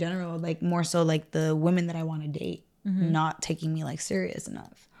women in general, like more so like the women that I want to date, not taking me like serious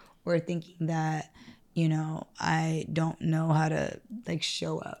enough, or thinking that, you know, I don't know how to like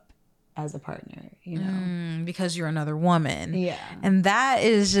show up as a partner, you know, because you're another woman. Yeah. And that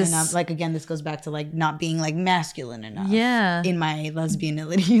is just, and like, again, this goes back to like not being like masculine enough. Yeah. In my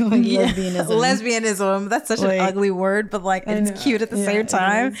lesbianity, like lesbianism. That's such an ugly word, but like it's cute at the same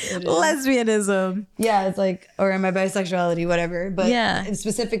time. It is. Lesbianism. Yeah, it's like, or in my bisexuality, whatever. But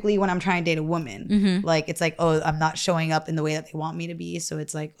specifically when I'm trying to date a woman, like it's like, oh, I'm not showing up in the way that they want me to be. So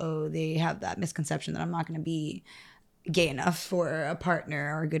it's like, oh, they have that misconception that I'm not going to be gay enough for a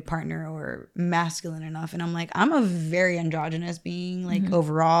partner or a good partner or masculine enough. And I'm like, I'm a very androgynous being. Like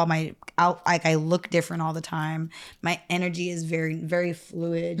overall, I look different all the time. My energy is very, very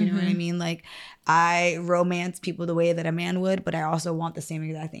fluid. You know what I mean? Like I romance people the way that a man would, but I also want the same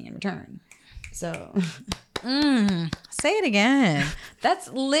exact thing in return. So say it again. That's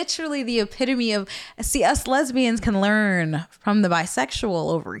literally the epitome of, see, us lesbians can learn from the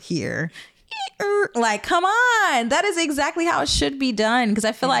bisexual over here. Like, come on, that is exactly how it should be done. Because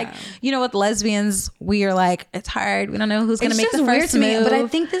I feel like, you know, with lesbians, we are like, it's hard, we don't know who's gonna make the first move. Me, but I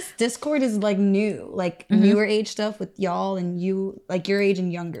think this Discord is like new, like newer age stuff with y'all and you, like your age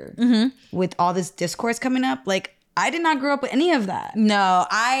and younger, with all this discourse coming up. Like I did not grow up with any of that. No,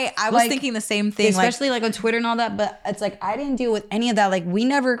 I was like, thinking the same thing, especially like on Twitter and all that. But it's like I didn't deal with any of that. Like we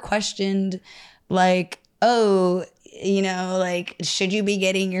never questioned, like, oh, you know, like, should you be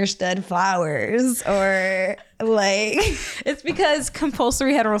getting your stud flowers? Or like, it's because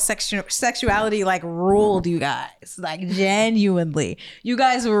compulsory heterosexuality like ruled you guys, like genuinely. You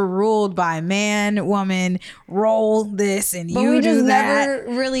guys were ruled by man, woman, roll this and but you we do just that.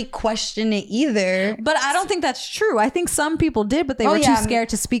 Never really questioned it either. But I don't think that's true. I think some people did, but they were too scared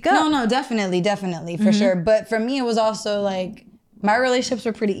to speak up. No, definitely, for sure. But for me, it was also like, my relationships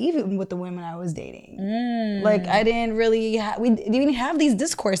were pretty even with the women I was dating. Like I didn't really, we didn't even have these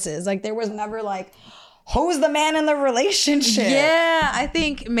discourses. Like there was never like, who's the man in the relationship? Yeah, I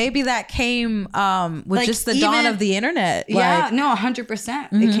think maybe that came with like just the dawn of the internet. Yeah, like, no, 100%.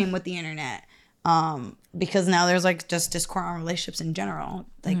 It came with the internet. Because now there's like just discourse on relationships in general.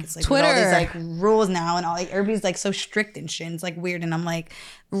 Like it's like Twitter, all these like rules now and all, like everybody's like so strict and shit. It's like weird. And I'm like,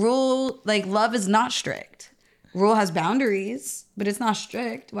 love is not strict. Rule has boundaries, but it's not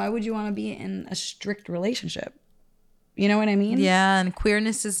strict. Why would you want to be in a strict relationship? You know what I mean? Yeah, and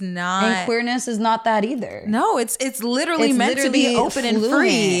queerness is not. And queerness is not that either. No, it's literally meant to be open and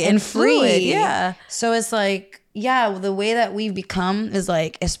free and fluid. Yeah. So it's like, yeah, the way that we've become is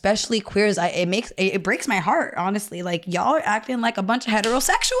like, especially queers, it breaks my heart, honestly. Like y'all are acting like a bunch of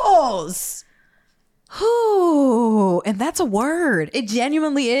heterosexuals. Ooh, and that's a word. It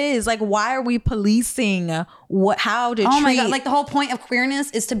genuinely is. Like, why are we policing how to treat? Oh my God, like the whole point of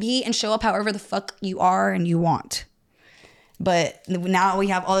queerness is to be and show up however the fuck you are and you want. But now we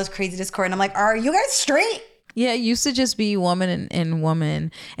have all this crazy discord and I'm like, are you guys straight? Yeah, it used to just be woman and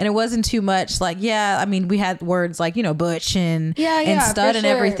woman. And it wasn't too much like, yeah, I mean, we had words like, you know, butch and stud and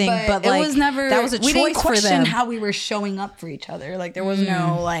everything. But like, it was never, that was a choice for them. We didn't question how we were showing up for each other. Like there was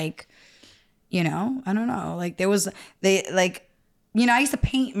no like, you know, I don't know. Like there was, you know, I used to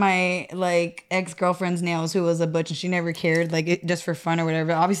paint my like ex-girlfriend's nails who was a butch and she never cared, like it, just for fun or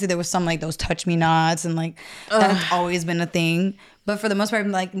whatever. Obviously there was some like those touch me nots and like that's always been a thing. But for the most part,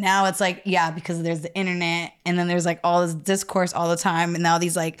 like now it's like, yeah, because there's the internet and then there's like all this discourse all the time. And now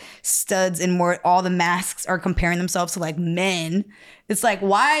these like studs and more, all the masks are comparing themselves to like men. It's like,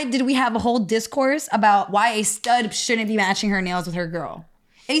 why did we have a whole discourse about why a stud shouldn't be matching her nails with her girl?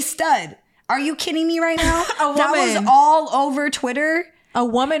 A stud. Are you kidding me right now? That was all over Twitter. A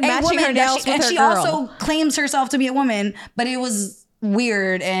woman matching her nails with her girl. And she also claims herself to be a woman, but it was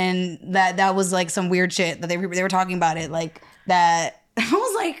weird. And that was like some weird shit that they were talking about it. Like that. I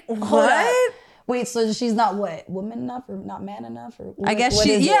was like, what? Wait, so she's not what? Woman enough or not man enough? Or I guess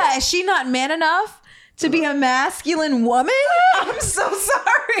is she not man enough to be a masculine woman? I'm so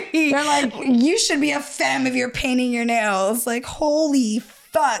sorry. They're like, you should be a femme if you're painting your nails. Like, holy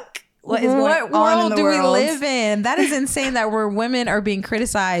fuck. What world do we live in? That is insane that women are being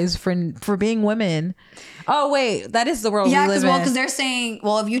criticized for being women. Oh, wait, that is the world we live in. Because they're saying,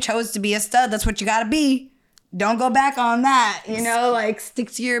 well, if you chose to be a stud, that's what you got to be. Don't go back on that, you know, like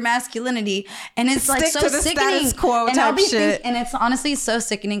stick to your masculinity. And it's like so sickening. Status quo type shit. And it's honestly so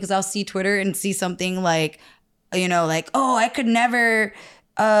sickening because I'll see Twitter and see something like, you know, like, oh, I could never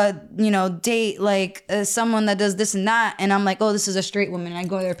you know, date like someone that does this and that, and I'm like, oh, this is a straight woman, and I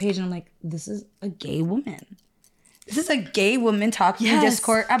go to their page and I'm like, this is a gay woman. This is a gay woman talking in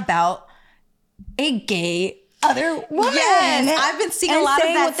Discord about a gay other woman. Yes, I've been seeing a lot of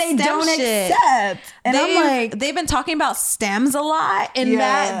that what they don't accept, and I'm like, they've been talking about stems a lot, and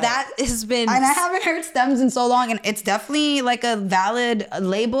that has been. And I haven't heard stems in so long, and it's definitely like a valid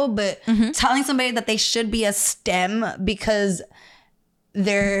label, but telling somebody that they should be a stem because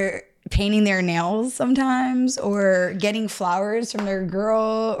they're painting their nails sometimes or getting flowers from their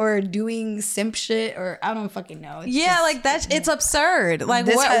girl or doing simp shit or I don't fucking know. Like that's it's absurd. Like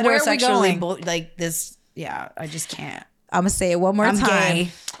where are we going? Like this, I just can't. I'm gonna say it one more time.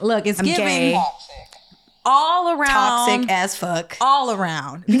 Gay. Look, I'm giving gay. All around toxic as fuck. All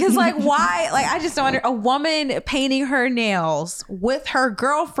around. Because like why? Like I just don't a woman painting her nails with her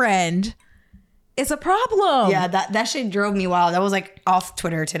girlfriend. It's a problem. Yeah, that shit drove me wild. That was like off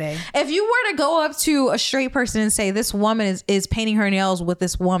Twitter today. If you were to go up to a straight person and say this woman is painting her nails with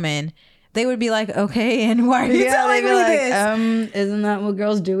this woman, they would be like, okay, and why are you telling me this? Isn't that what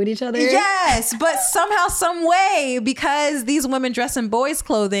girls do with each other? Yes, but somehow, some way, because these women dress in boys'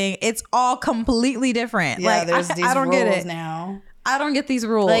 clothing, it's all completely different. Yeah, like there's these I don't rules get it now. I don't get these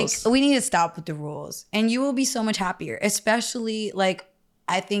rules. Like we need to stop with the rules, and you will be so much happier. Especially like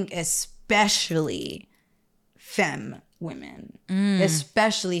I think especially femme women.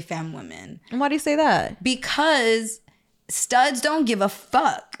 Especially femme women. And why do you say that? Because studs don't give a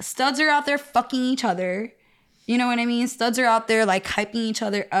fuck. Studs are out there fucking each other. You know what I mean? Studs are out there like hyping each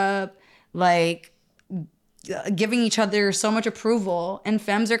other up, like giving each other so much approval. And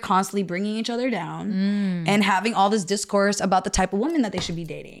femmes are constantly bringing each other down and having all this discourse about the type of woman that they should be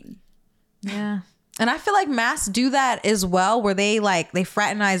dating. Yeah. And I feel like masks do that as well, where they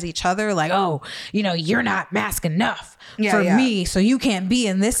fraternize each other, like, oh, you know, you're not mask enough for me, so you can't be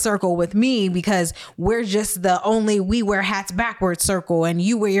in this circle with me because we're just we wear hats backwards circle and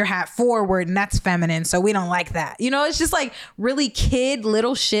you wear your hat forward and that's feminine, so we don't like that. You know, it's just like really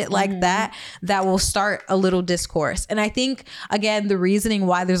little shit like that will start a little discourse. And I think, again, the reasoning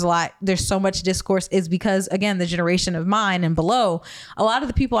why there's so much discourse is because, again, the generation of mine and below, a lot of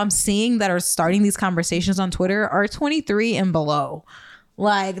the people I'm seeing that are starting these conversations on Twitter are 23 and below.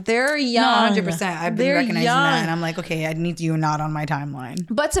 Like they're young. No, 100%. I've been recognizing that, and I'm like, okay, I need you not on my timeline.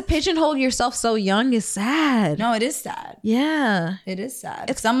 But to pigeonhole yourself so young is sad. No, it is sad. Yeah, it is sad.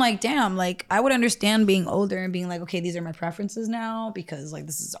 Because I'm like, damn, like I would understand being older and being like, okay, these are my preferences now because like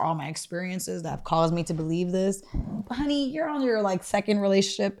this is all my experiences that have caused me to believe this. But honey, you're on your like second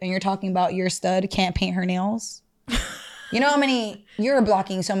relationship and you're talking about your stud can't paint her nails. You know how many you're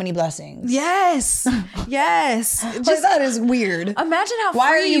blocking so many blessings. Yes. Yes. Just that is weird. Imagine how Why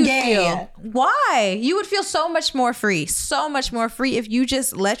free are you gay? Feel. Why? You would feel so much more free. So much more free if you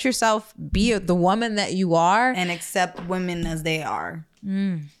just let yourself be the woman that you are and accept women as they are.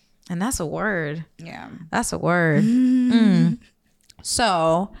 And that's a word. Yeah. That's a word.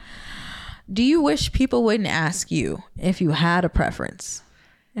 So, do you wish people wouldn't ask you if you had a preference?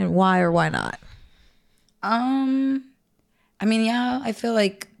 And why or why not? I mean, yeah, I feel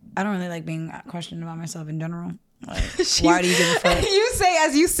like I don't really like being questioned about myself in general. Like, why do you give a fuck? You say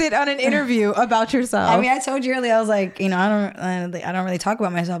as you sit on an interview about yourself. I mean, I told you earlier, I was like, you know, I don't really talk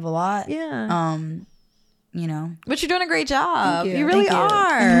about myself a lot. Yeah. You know. But you're doing a great job. You really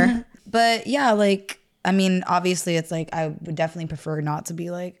are. But yeah, like I mean, obviously it's like I would definitely prefer not to be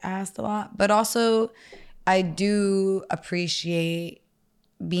like asked a lot, but also I do appreciate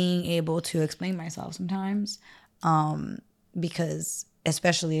being able to explain myself sometimes, because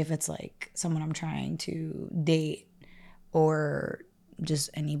especially if it's like someone I'm trying to date or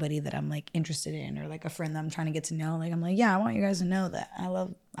just anybody that I'm like interested in, or like a friend that I'm trying to get to know, like I'm like, yeah, I want you guys to know that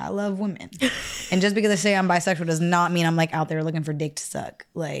I love women. And just because I say I'm bisexual does not mean I'm like out there looking for dick to suck.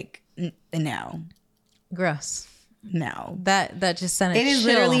 Like no. Gross. No. That just sent a it is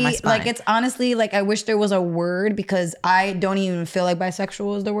chill on literally my spine. like, it's honestly like I wish there was a word, because I don't even feel like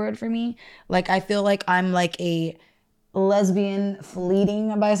bisexual is the word for me. Like I feel like I'm like a lesbian fleeting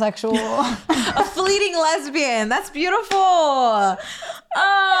bisexual. A fleeting lesbian. That's beautiful.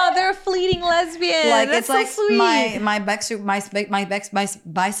 Oh, they're a fleeting lesbian. Like That's it's so like sweet. my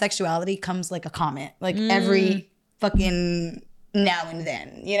bisexuality comes like a comment, like every fucking now and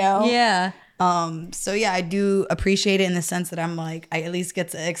then, you know? Yeah. So yeah, I do appreciate it in the sense that I'm like, I at least get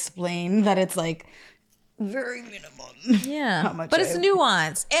to explain that it's like very minimum. Yeah. How much But it's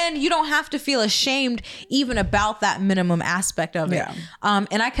nuance. And you don't have to feel ashamed even about that minimum aspect of it. Yeah.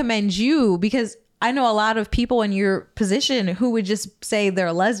 And I commend you, because I know a lot of people in your position who would just say they're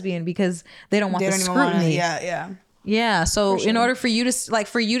a lesbian because they don't want the scrutiny. Yeah. Yeah. So in order for you to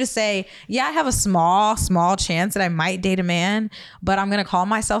say, yeah, I have a small chance that I might date a man, but I'm going to call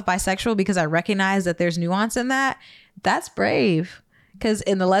myself bisexual because I recognize that there's nuance in that. That's brave. Because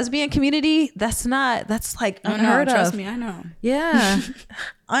in the lesbian community, that's like unheard of. Trust me, I know. Yeah.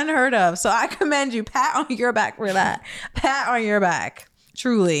 Unheard of. So I commend you. Pat on your back for that. Pat on your back.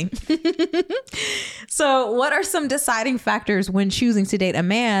 Truly. So what are some deciding factors when choosing to date a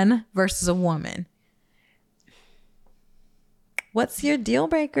man versus a woman? What's your deal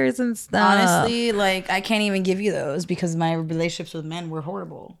breakers and stuff? Honestly, like I can't even give you those because my relationships with men were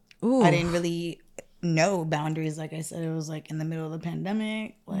horrible. Ooh. I didn't really know boundaries. Like I said, it was like in the middle of the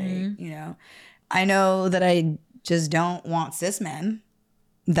pandemic. Like, you know, I know that I just don't want cis men.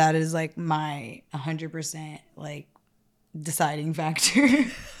 That is like my 100% like deciding factor.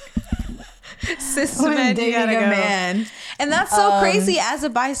 Cis men, you gotta go. Man. And that's so crazy as a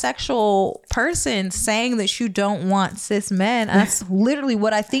bisexual person saying that you don't want cis men. That's literally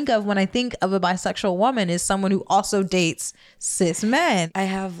what I think of when I think of a bisexual woman, is someone who also dates cis men. I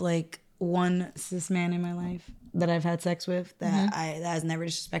have like one cis man in my life that I've had sex with that that has never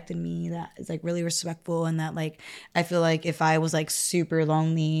disrespected me, that is like really respectful, and that like I feel like if I was like super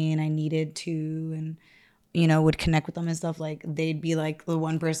lonely and I needed to, and you know, would connect with them and stuff, like they'd be like the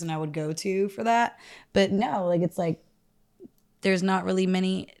one person I would go to for that. But no, like it's like there's not really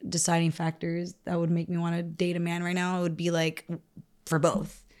many deciding factors that would make me want to date a man right now. It would be like for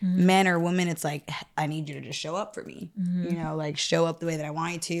both. Men or women, it's like I need you to just show up for me, you know, like show up the way that I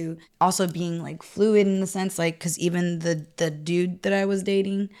want you to. Also being like fluid in the sense, like, because even the dude that I was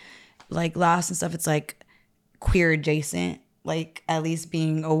dating like last and stuff, it's like queer adjacent, like at least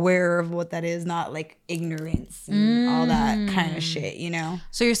being aware of what that is, not like ignorance and all that kind of shit, you know?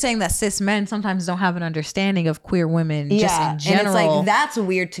 So you're saying that cis men sometimes don't have an understanding of queer women just in general. And it's like, that's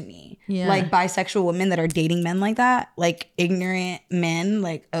weird to me. Yeah. Like bisexual women that are dating men like that, like ignorant men,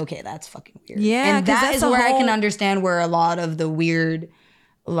 like, okay, that's fucking weird. Yeah, and that is where I can whole understand where a lot of the weird,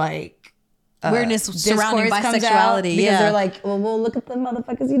 like, weirdness surrounding discourse comes out, bisexuality. because they're like, well, look at the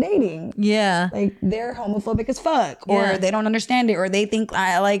motherfuckers you dating. Yeah. Like they're homophobic as fuck, or they don't understand it, or they think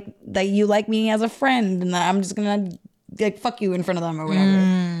I like that you like me as a friend, and that I'm just gonna like fuck you in front of them or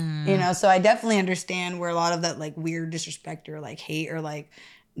whatever. You know, so I definitely understand where a lot of that like weird disrespect or like hate or like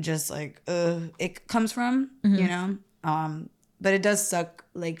just like it comes from, you know. But it does suck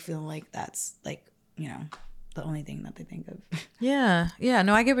like feeling like that's like, you know, the only thing that they think of. Yeah.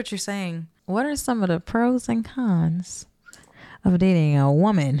 No, I get what you're saying. What are some of the pros and cons of dating a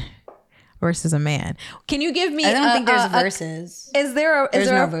woman versus a man? Can you give me? I don't think there's verses. Is there? There's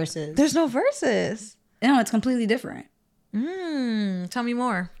no verses. There's no verses. No, it's completely different. Tell me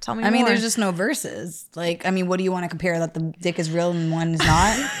more. I mean, there's just no verses. Like, I mean, what do you want to compare? That the dick is real and one is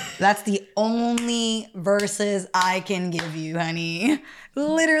not? That's the only verses I can give you, honey.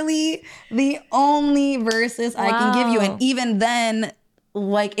 Literally the only verses I can give you. And even then,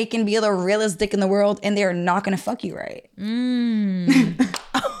 like, it can be the realest dick in the world and they're not going to fuck you right.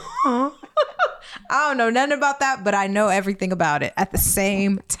 I don't know nothing about that, but I know everything about it at the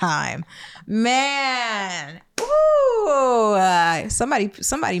same time. Man. Ooh.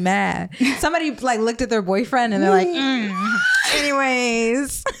 Somebody mad. Somebody like looked at their boyfriend and they're like,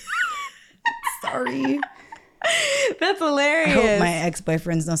 anyways. Sorry. That's I hilarious. hope my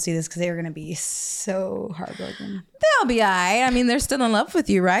ex-boyfriends don't see this because they're gonna be so heartbroken. They'll be all right. I mean, they're still in love with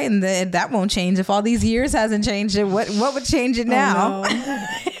you, right? And that won't change. If all these years hasn't changed it, what would change it now? Oh, no.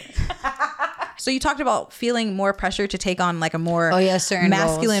 So you talked about feeling more pressure to take on like a more certain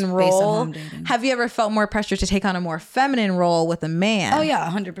masculine roles based on role. home dating. Have you ever felt more pressure to take on a more feminine role with a man? Oh yeah,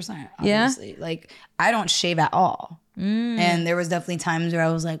 100%. Obviously. Like I don't shave at all. And there was definitely times where I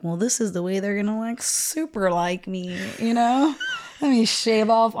was like, well, this is the way they're gonna like super like me, you know? Let me shave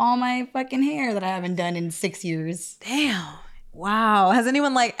off all my fucking hair that I haven't done in 6 years. Damn. Wow. Has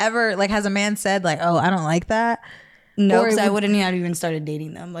anyone like ever like has a man said like, oh, I don't like that? No, Or because it I would- wouldn't have even started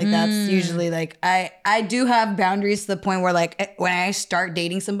dating them. Like that's usually like I do have boundaries to the point where like when I start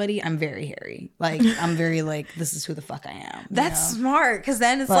dating somebody, I'm very hairy. Like I'm very like this is who the fuck I am. That's you know? smart because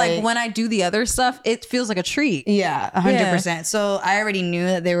then it's like Like- when I do the other stuff, it feels like a treat. Yeah, 100%. So I already knew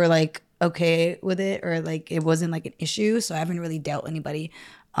that they were like okay with it or like it wasn't like an issue. So I haven't really dealt with anybody.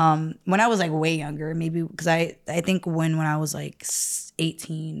 When I was like way younger, maybe because I think when I was like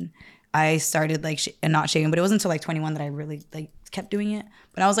 18. I started like not shaving, but it wasn't until like 21 that I really like kept doing it.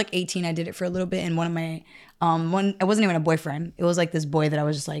 But I was like 18, I did it for a little bit, and one of my it wasn't even a boyfriend. It was like this boy that I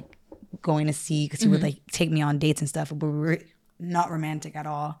was just like going to see because he would like take me on dates and stuff, but we were not romantic at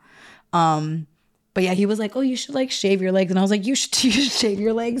all. But yeah, he was like, "Oh, you should like shave your legs," and I was like, "You should shave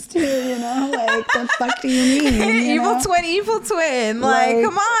your legs too," you know? Like, the fuck do you mean? You know? evil twin. Like,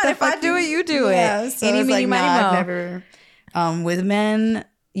 come on, if I do it, you do it. So Any, it's meeny, like, miny, nah, mo. I've never with men.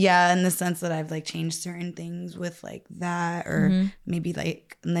 Yeah, in the sense that I've like changed certain things with like that, or maybe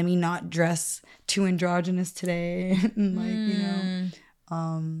like let me not dress too androgynous today, and, like you know.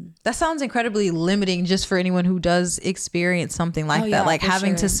 That sounds incredibly limiting just for anyone who does experience something like that, yeah, like for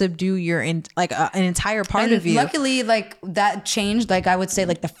having to sure. subdue your an entire part And of you. luckily, like that changed. Like I would say,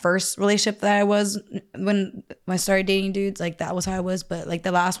 like the first relationship that I was when I started dating dudes, like that was how I was. But like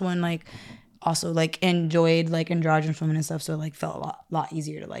the last one, like also like enjoyed like androgynous women and stuff, so it like felt a lot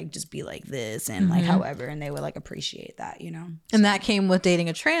easier to like just be like this and like however, and they would like appreciate that, you know. And that came with dating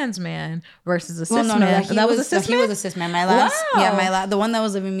a trans man versus a cis Well, no, man. he That was a cis he man? was a cis man. My last, Wow. the one that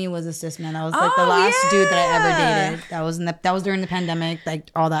was living with me was a cis man. That was like the Oh, last dude that I yeah. ever dated. That was during the pandemic,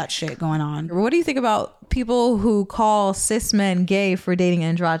 like all that shit going on. What do you think about people who call cis men gay for dating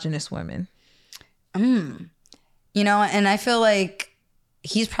androgynous women? You know, and I feel like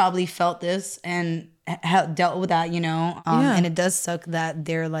he's probably felt this and dealt with that, you know. Yeah. And it does suck that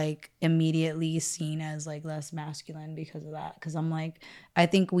they're like immediately seen as like less masculine because of that. Because I'm like, I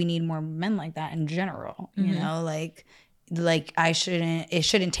think we need more men like that in general, you know, like it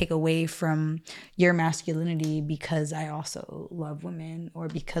shouldn't take away from your masculinity because I also love women or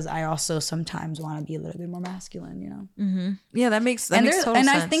because I also sometimes want to be a little bit more masculine, you know. Yeah, that makes total And sense.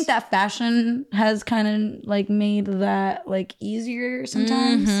 I think that fashion has kind of like made that like easier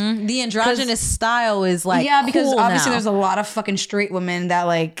sometimes. the androgynous style is like Because cool obviously now. there's a lot of fucking straight women that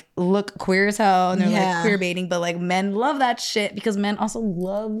like look queer as hell and they're Yeah. like queer baiting, but like men love that shit because men also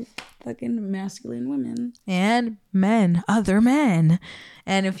love fucking masculine women. and men, other men.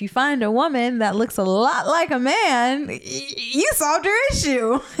 And if you find a woman that looks a lot like a man, you solved your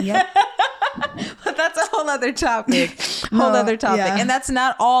issue. Yep. But that's a whole other topic. yeah. And that's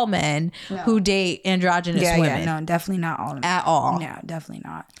not all men who date androgynous women no, definitely not all of them. at all. Yeah, definitely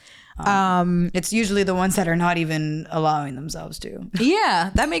not. It's usually the ones that are not even allowing themselves to.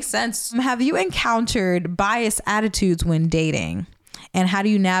 Yeah, that makes sense. Have you encountered biased attitudes when dating? And how do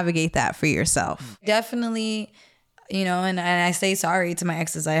you navigate that for yourself? Definitely, you know, and I say sorry to my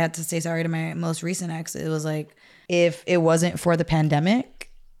exes. I had to say sorry to my most recent ex. It was like, if it wasn't for the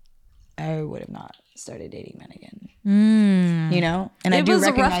pandemic, I would have not started dating men again. You know? And I do It was a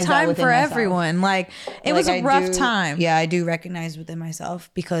recognize rough that time within for myself. everyone. Like, it was Like, a rough time. Yeah, I do recognize within myself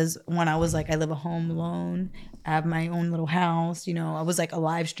because when I was like, I live at home alone, I have my own little house, you know, I was like a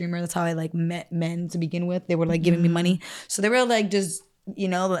live streamer. That's how I like met men to begin with. They were like giving me money. So they were like just, you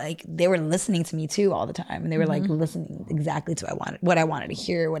know, like they were listening to me too all the time. And they were like listening exactly to what I wanted to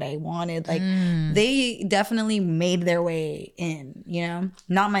hear, what I wanted. Like they definitely made their way in, you know,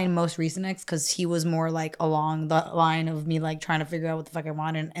 not my most recent ex, because he was more like along the line of me like trying to figure out what the fuck I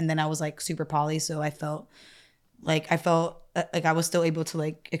wanted. And then I was like super poly. So I felt like I was still able to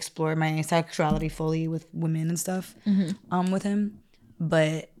like explore my sexuality fully with women and stuff with him.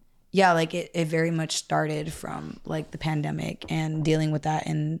 But yeah, like it very much started from like the pandemic and dealing with that.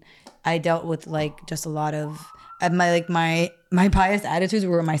 And I dealt with like just a lot of my biased attitudes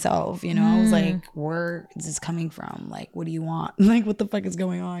were myself, you know. I was like, where is this coming from? Like, what do you want? Like, what the fuck is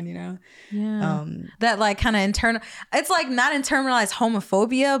going on, you know? Yeah. That like kind of it's like not internalized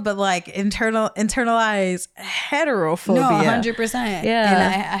homophobia, but like internalized heterophobia. No, 100%. Yeah. And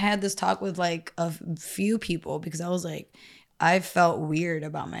I had this talk with like a few people because I was like, I felt weird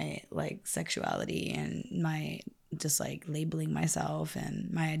about my like sexuality and my just like labeling myself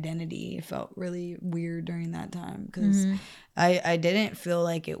and my identity. It felt really weird during that time because I didn't feel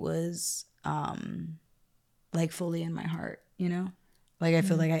like it was like fully in my heart, you know? Like I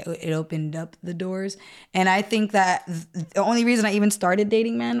feel like it opened up the doors. And I think that the only reason I even started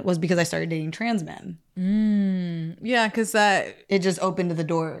dating men was because I started dating trans men. Yeah, because it just opened the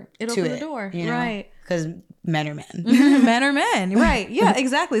door. It opened the door, you know? right? Because men are men. Men are men, right? Yeah,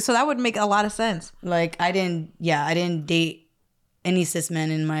 exactly. So that would make a lot of sense. Like I didn't date any cis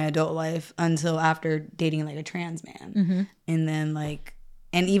men in my adult life until after dating like a trans man, and then like.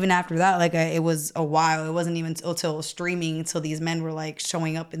 And even after that, like it was a while. It wasn't even until streaming until these men were like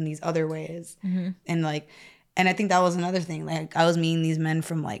showing up in these other ways, and like, and I think that was another thing. Like I was meeting these men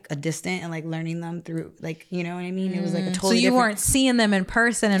from like a distant and like learning them through like, you know what I mean? It was like a totally. So you weren't seeing them in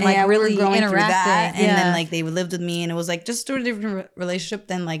person and like yeah, really we were interacting. That, and then like they lived with me, and it was like just a different relationship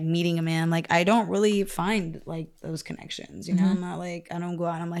than like meeting a man. Like I don't really find like those connections. You know, I'm not like I don't go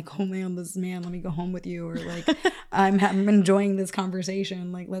out and I'm like, oh man, this man, let me go home with you, or like I'm enjoying this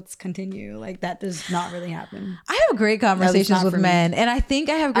conversation. Like let's continue. Like that does not really happen. I have great conversations with men, and I think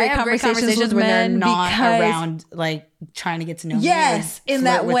I have great conversations with when men they're not because around like trying to get to know me. Yes, in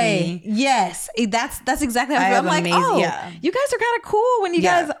that way. Yes, that's exactly how I feel. I'm like, you guys are kind of cool when you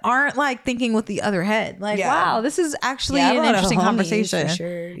guys aren't like thinking with the other head. Like, wow, this is actually an interesting conversation. For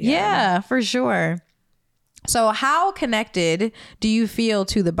sure. Yeah, for sure. So how connected do you feel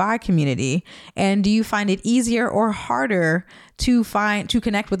to the bi community, and do you find it easier or harder to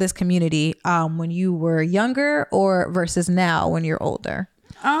connect with this community when you were younger or versus now when you're older?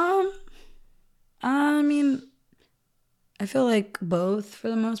 I mean, I feel like both for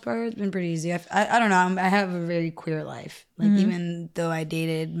the most part. It's been pretty easy. I don't know. I have a very queer life. Like even though I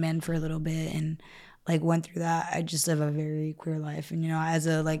dated men for a little bit and like went through that, I just live a very queer life. And you know, as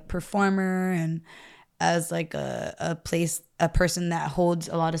a like performer and as like a person that holds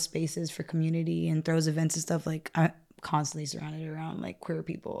a lot of spaces for community and throws events and stuff, like I'm constantly surrounded around like queer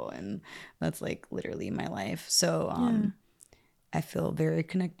people, and that's like literally my life. So I feel very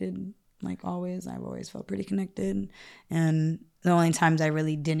connected. Like always, I've always felt pretty connected, and the only times I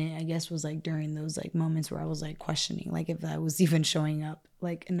really didn't, I guess, was like during those like moments where I was like questioning like if I was even showing up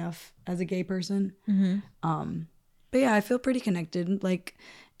like enough as a gay person. But yeah, I feel pretty connected. Like,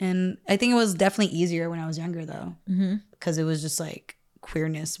 and I think it was definitely easier when I was younger though, because it was just like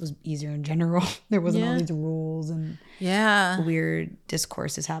queerness was easier in general. There wasn't all these rules and weird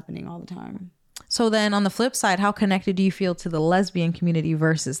discourses happening all the time. So then on the flip side, how connected do you feel to the lesbian community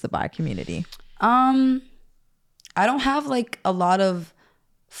versus the bi community? I don't have like a lot of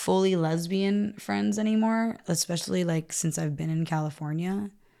fully lesbian friends anymore, especially like since I've been in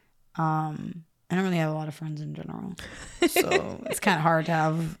California. I don't really have a lot of friends in general. So it's kind of hard to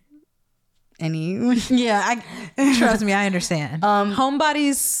have any. Yeah, trust me, I understand.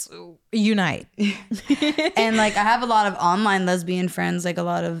 Homebodies unite. And like I have a lot of online lesbian friends. Like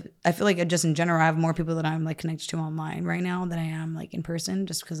I feel like just in general I have more people that I'm like connected to online right now than I am like in person,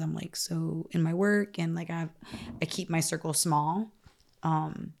 just because I'm like so in my work and like I keep my circle small.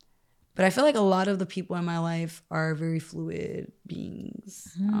 But I feel like a lot of the people in my life are very fluid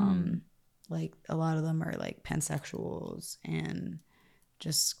beings. Like a lot of them are like pansexuals and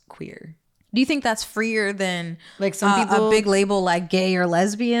just queer. Do you think that's freer than like some people, a big label like gay or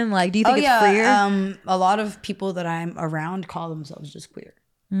lesbian? Like, do you think it's freer? A lot of people that I'm around call themselves just queer.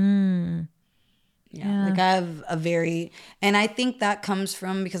 Yeah, like I have and I think that comes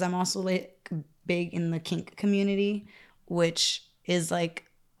from because I'm also like big in the kink community, which is like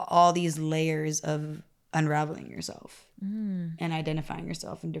all these layers of unraveling yourself and identifying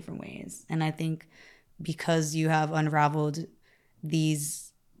yourself in different ways. And I think because you have unraveled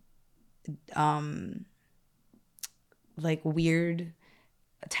these like weird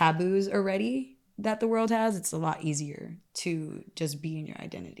taboos already that the world has, it's a lot easier to just be in your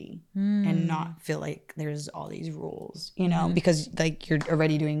identity and not feel like there's all these rules, you know, because like you're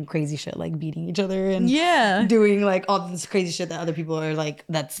already doing crazy shit like beating each other and doing like all this crazy shit that other people are like,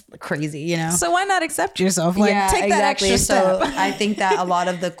 that's crazy, you know. So why not accept yourself? Like take that extra step. So I think that a lot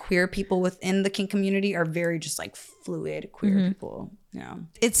of the queer people within the kink community are very just like fluid queer people. Yeah.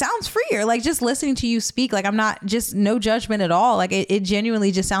 It sounds freer. Like, just listening to you speak, like, I'm not, just no judgment at all. Like, it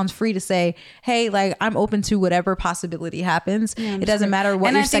genuinely just sounds free to say, hey, like, I'm open to whatever possibility happens. It doesn't matter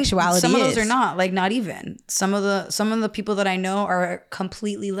what your sexuality is. Some of those are not, like, not even. Some of the people that I know are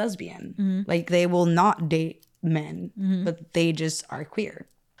completely lesbian. Like, they will not date men, but they just are queer.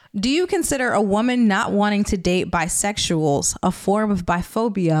 Do you consider a woman not wanting to date bisexuals a form of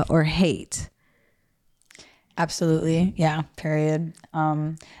biphobia or hate? Absolutely. Yeah. Period.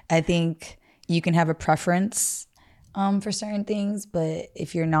 I think you can have a preference for certain things, but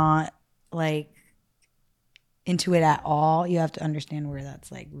if you're not like into it at all, you have to understand where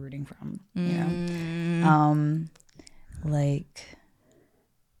that's like rooting from. You know, like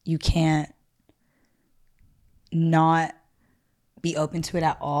you can't not be open to it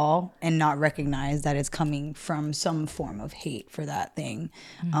at all and not recognize that it's coming from some form of hate for that thing.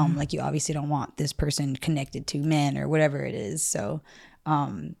 Like, you obviously don't want this person connected to men or whatever it is. So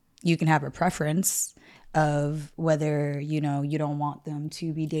you can have a preference of whether, you know, you don't want them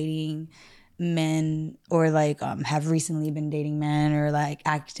to be dating men or like have recently been dating men or like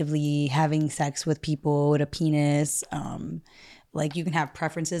actively having sex with people with a penis. Like, you can have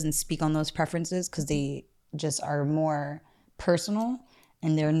preferences and speak on those preferences because they just are more personal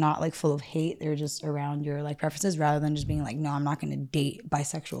and they're not like full of hate. They're just around your like preferences rather than just being like, no, I'm not going to date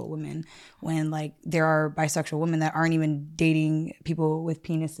bisexual women, when like there are bisexual women that aren't even dating people with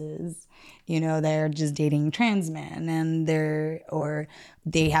penises, you know, they're just dating trans men and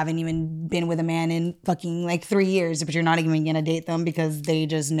they haven't even been with a man in fucking like 3 years, but you're not even going to date them because they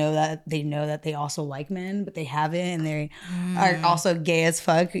just know that they also like men, but they haven't, and they are also gay as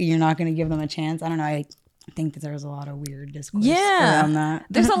fuck. You're not going to give them a chance. I don't know. I think that there's a lot of weird discourse around that.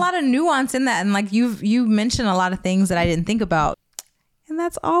 There's a lot of nuance in that, and like you mentioned a lot of things that I didn't think about. And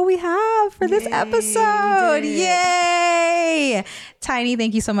that's all we have for this episode. Yay! Tiny,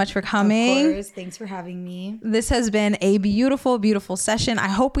 thank you so much for coming. Of course. Thanks for having me. This has been a beautiful, beautiful session. I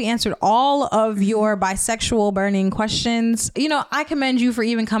hope we answered all of your bisexual burning questions. You know, I commend you for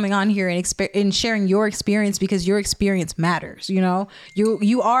even coming on here and sharing your experience, because your experience matters. You know,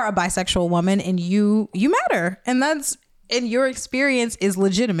 you are a bisexual woman and you matter. And your experience is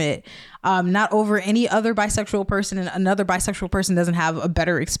legitimate, not over any other bisexual person, and another bisexual person doesn't have a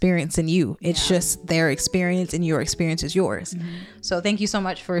better experience than you. It's just their experience, and your experience is yours. So thank you so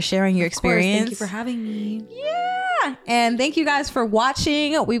much for sharing your experience. Thank you for having me. Yeah. And thank you guys for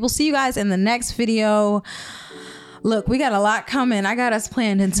watching. We will see you guys in the next video. Look, we got a lot coming. I got us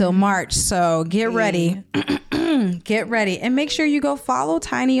planned until March, so get ready. Get ready, and make sure you go follow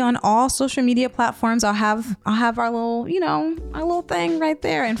Tiny on all social media platforms. I'll have our little, you know, our little thing right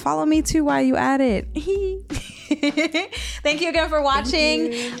there, and follow me too while you at it. Thank you again for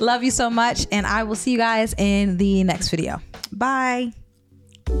watching. Love you so much, and I will see you guys in the next video. Bye.